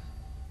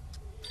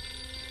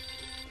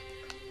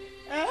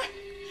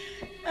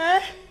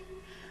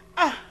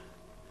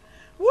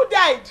 Who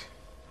died?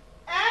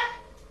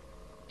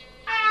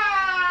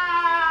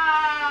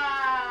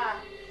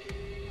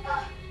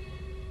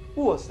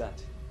 Who was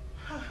that?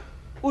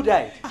 Who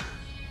died?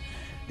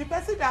 The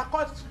person that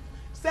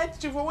said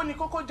Chief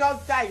Owonikoko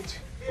just died.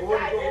 He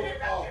died in the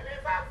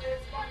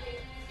this morning.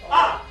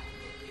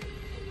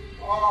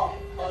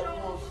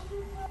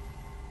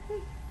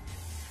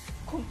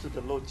 Come to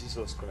the Lord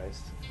Jesus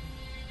Christ.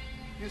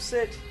 You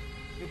said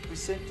you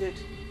presented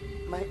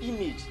my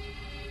image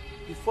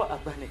before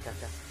Agbani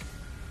Kaka,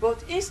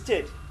 but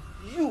instead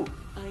you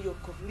and your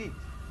colleague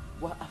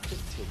were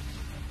affected.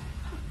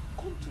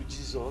 Come to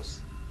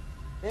Jesus.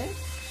 Eh?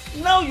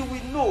 Now you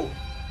will know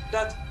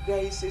that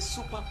there is a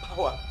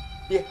superpower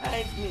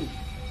behind me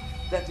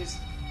that is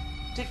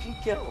taking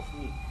care of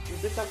me. You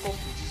better come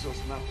to Jesus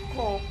now.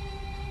 Come.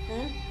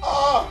 Eh?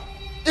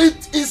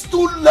 It is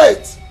too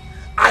late.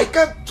 I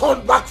can't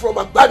turn back from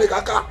Agbani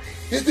Kaka.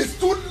 It is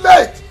too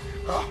late.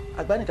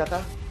 Agbani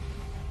Kaka?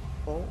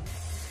 Oh,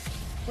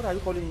 what are you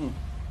calling him?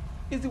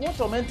 Is the one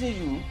tormenting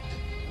you?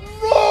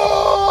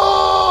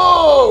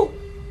 No!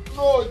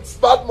 No, it's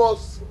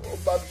Badmus. Oh,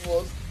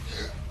 Badmus.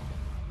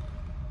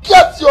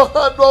 Get your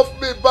hand off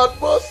me,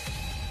 Badmus.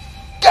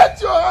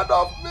 Get your hand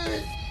off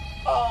me.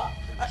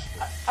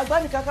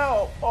 Agbani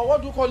Kaka, or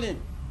what do you call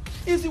him?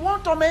 Is the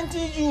one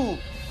tormenting you?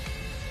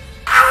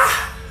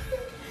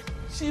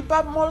 See,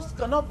 Badmus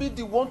cannot be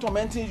the one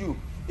tormenting you.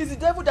 It's the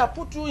devil that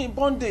put you in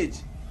bondage.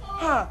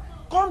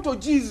 Come to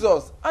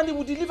Jesus and he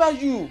will deliver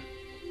you.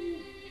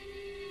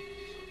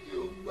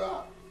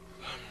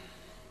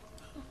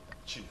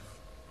 Chief,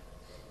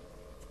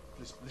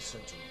 please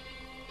listen to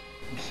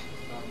me.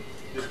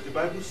 The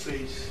Bible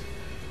says,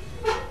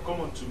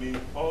 "Come unto me,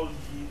 all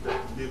ye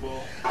that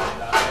labor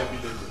and are heavy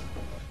laden."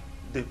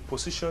 The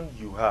position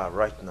you are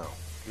right now,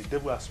 the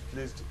devil has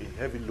placed a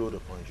heavy load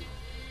upon you.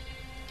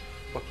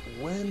 But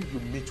when you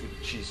meet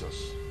with Jesus,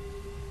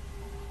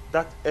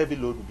 that heavy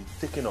load will be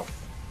taken off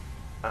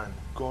and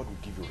God will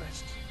give you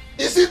rest.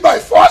 Is it by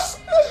force?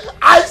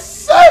 I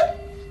said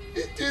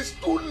it is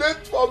too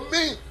late for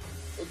me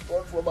to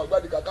turn from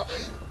Agbani Kaka.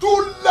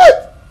 Too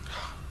late!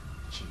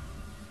 Chief,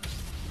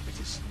 it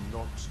is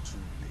not too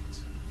late.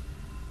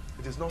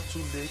 It is not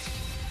too late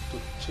to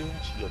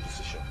change your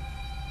decision.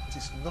 It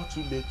is not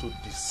too late to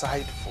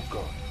decide for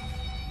God.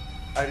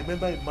 I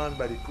remember a man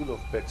by the pool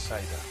of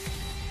Bethsaida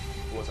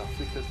who was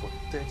afflicted for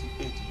 38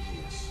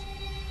 years.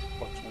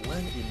 But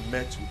when he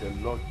met with the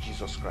Lord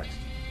Jesus Christ,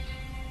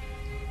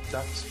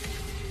 that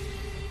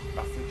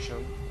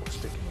affliction was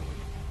taken away.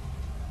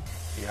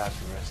 He had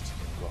rest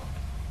in God.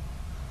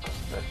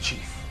 The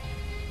Chief,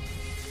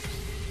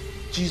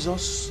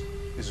 Jesus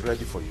is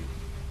ready for you.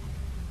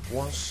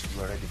 Once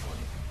you are ready for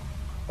him,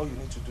 all you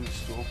need to do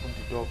is to open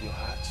the door of your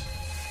heart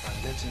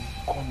and let him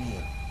come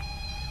in.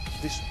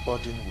 This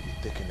burden will be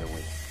taken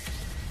away.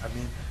 I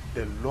mean,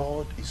 the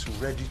Lord is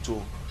ready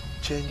to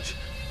change.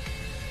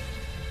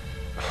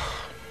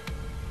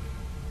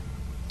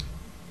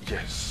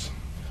 Yes.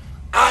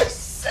 I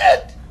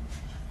said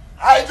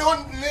I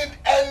don't need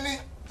any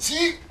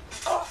tea.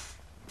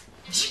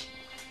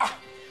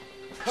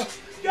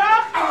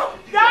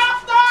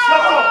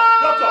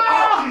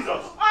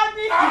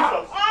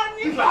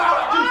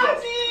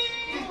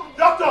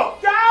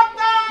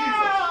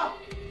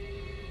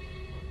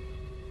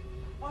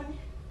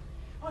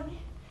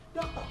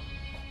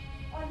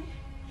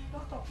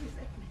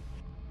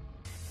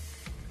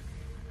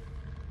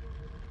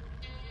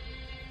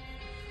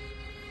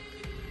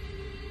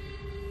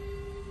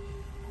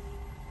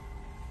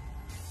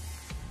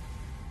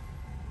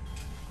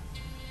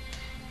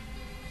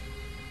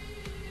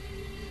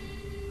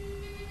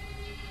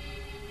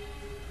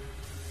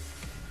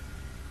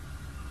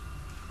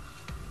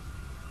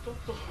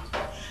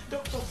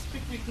 Doctor,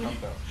 speak with me.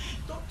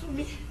 Talk to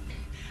me.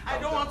 I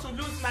don't want to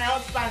lose my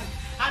husband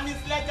and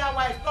his legal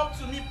wife. Talk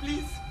to me,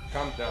 please.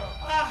 Calm down.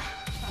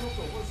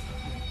 Doctor, what's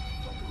happening?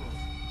 Talk to us.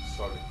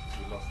 Sorry,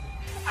 we lost him.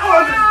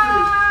 Holy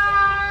Spirit!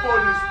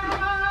 Holy Spirit!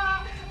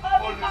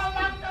 Honey, come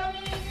back to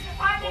me.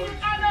 Honey, you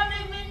cannot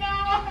leave me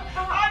now.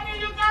 Honey,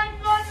 you can't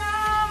go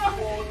now.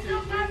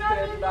 You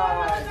cannot leave me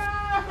now.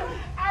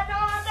 I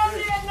don't want to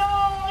be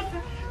alone.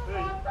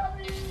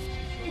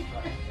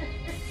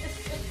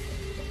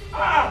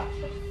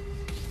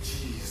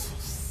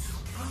 Jesus.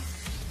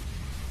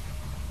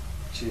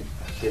 Chief,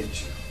 I beg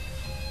you.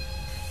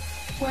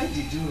 Why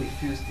did you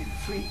refuse the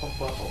free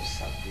offer of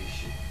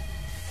salvation?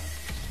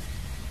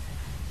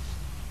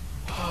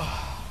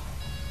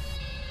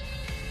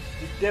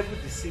 The devil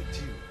deceived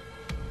you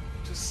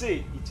to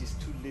say it is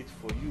too late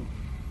for you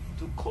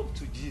to come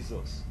to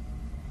Jesus.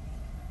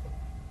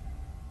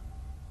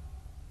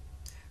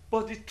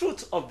 But the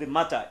truth of the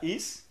matter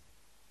is,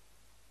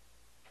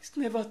 it's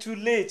never too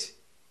late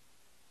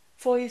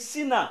for a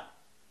sinner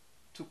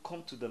to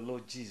come to the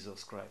Lord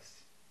Jesus Christ.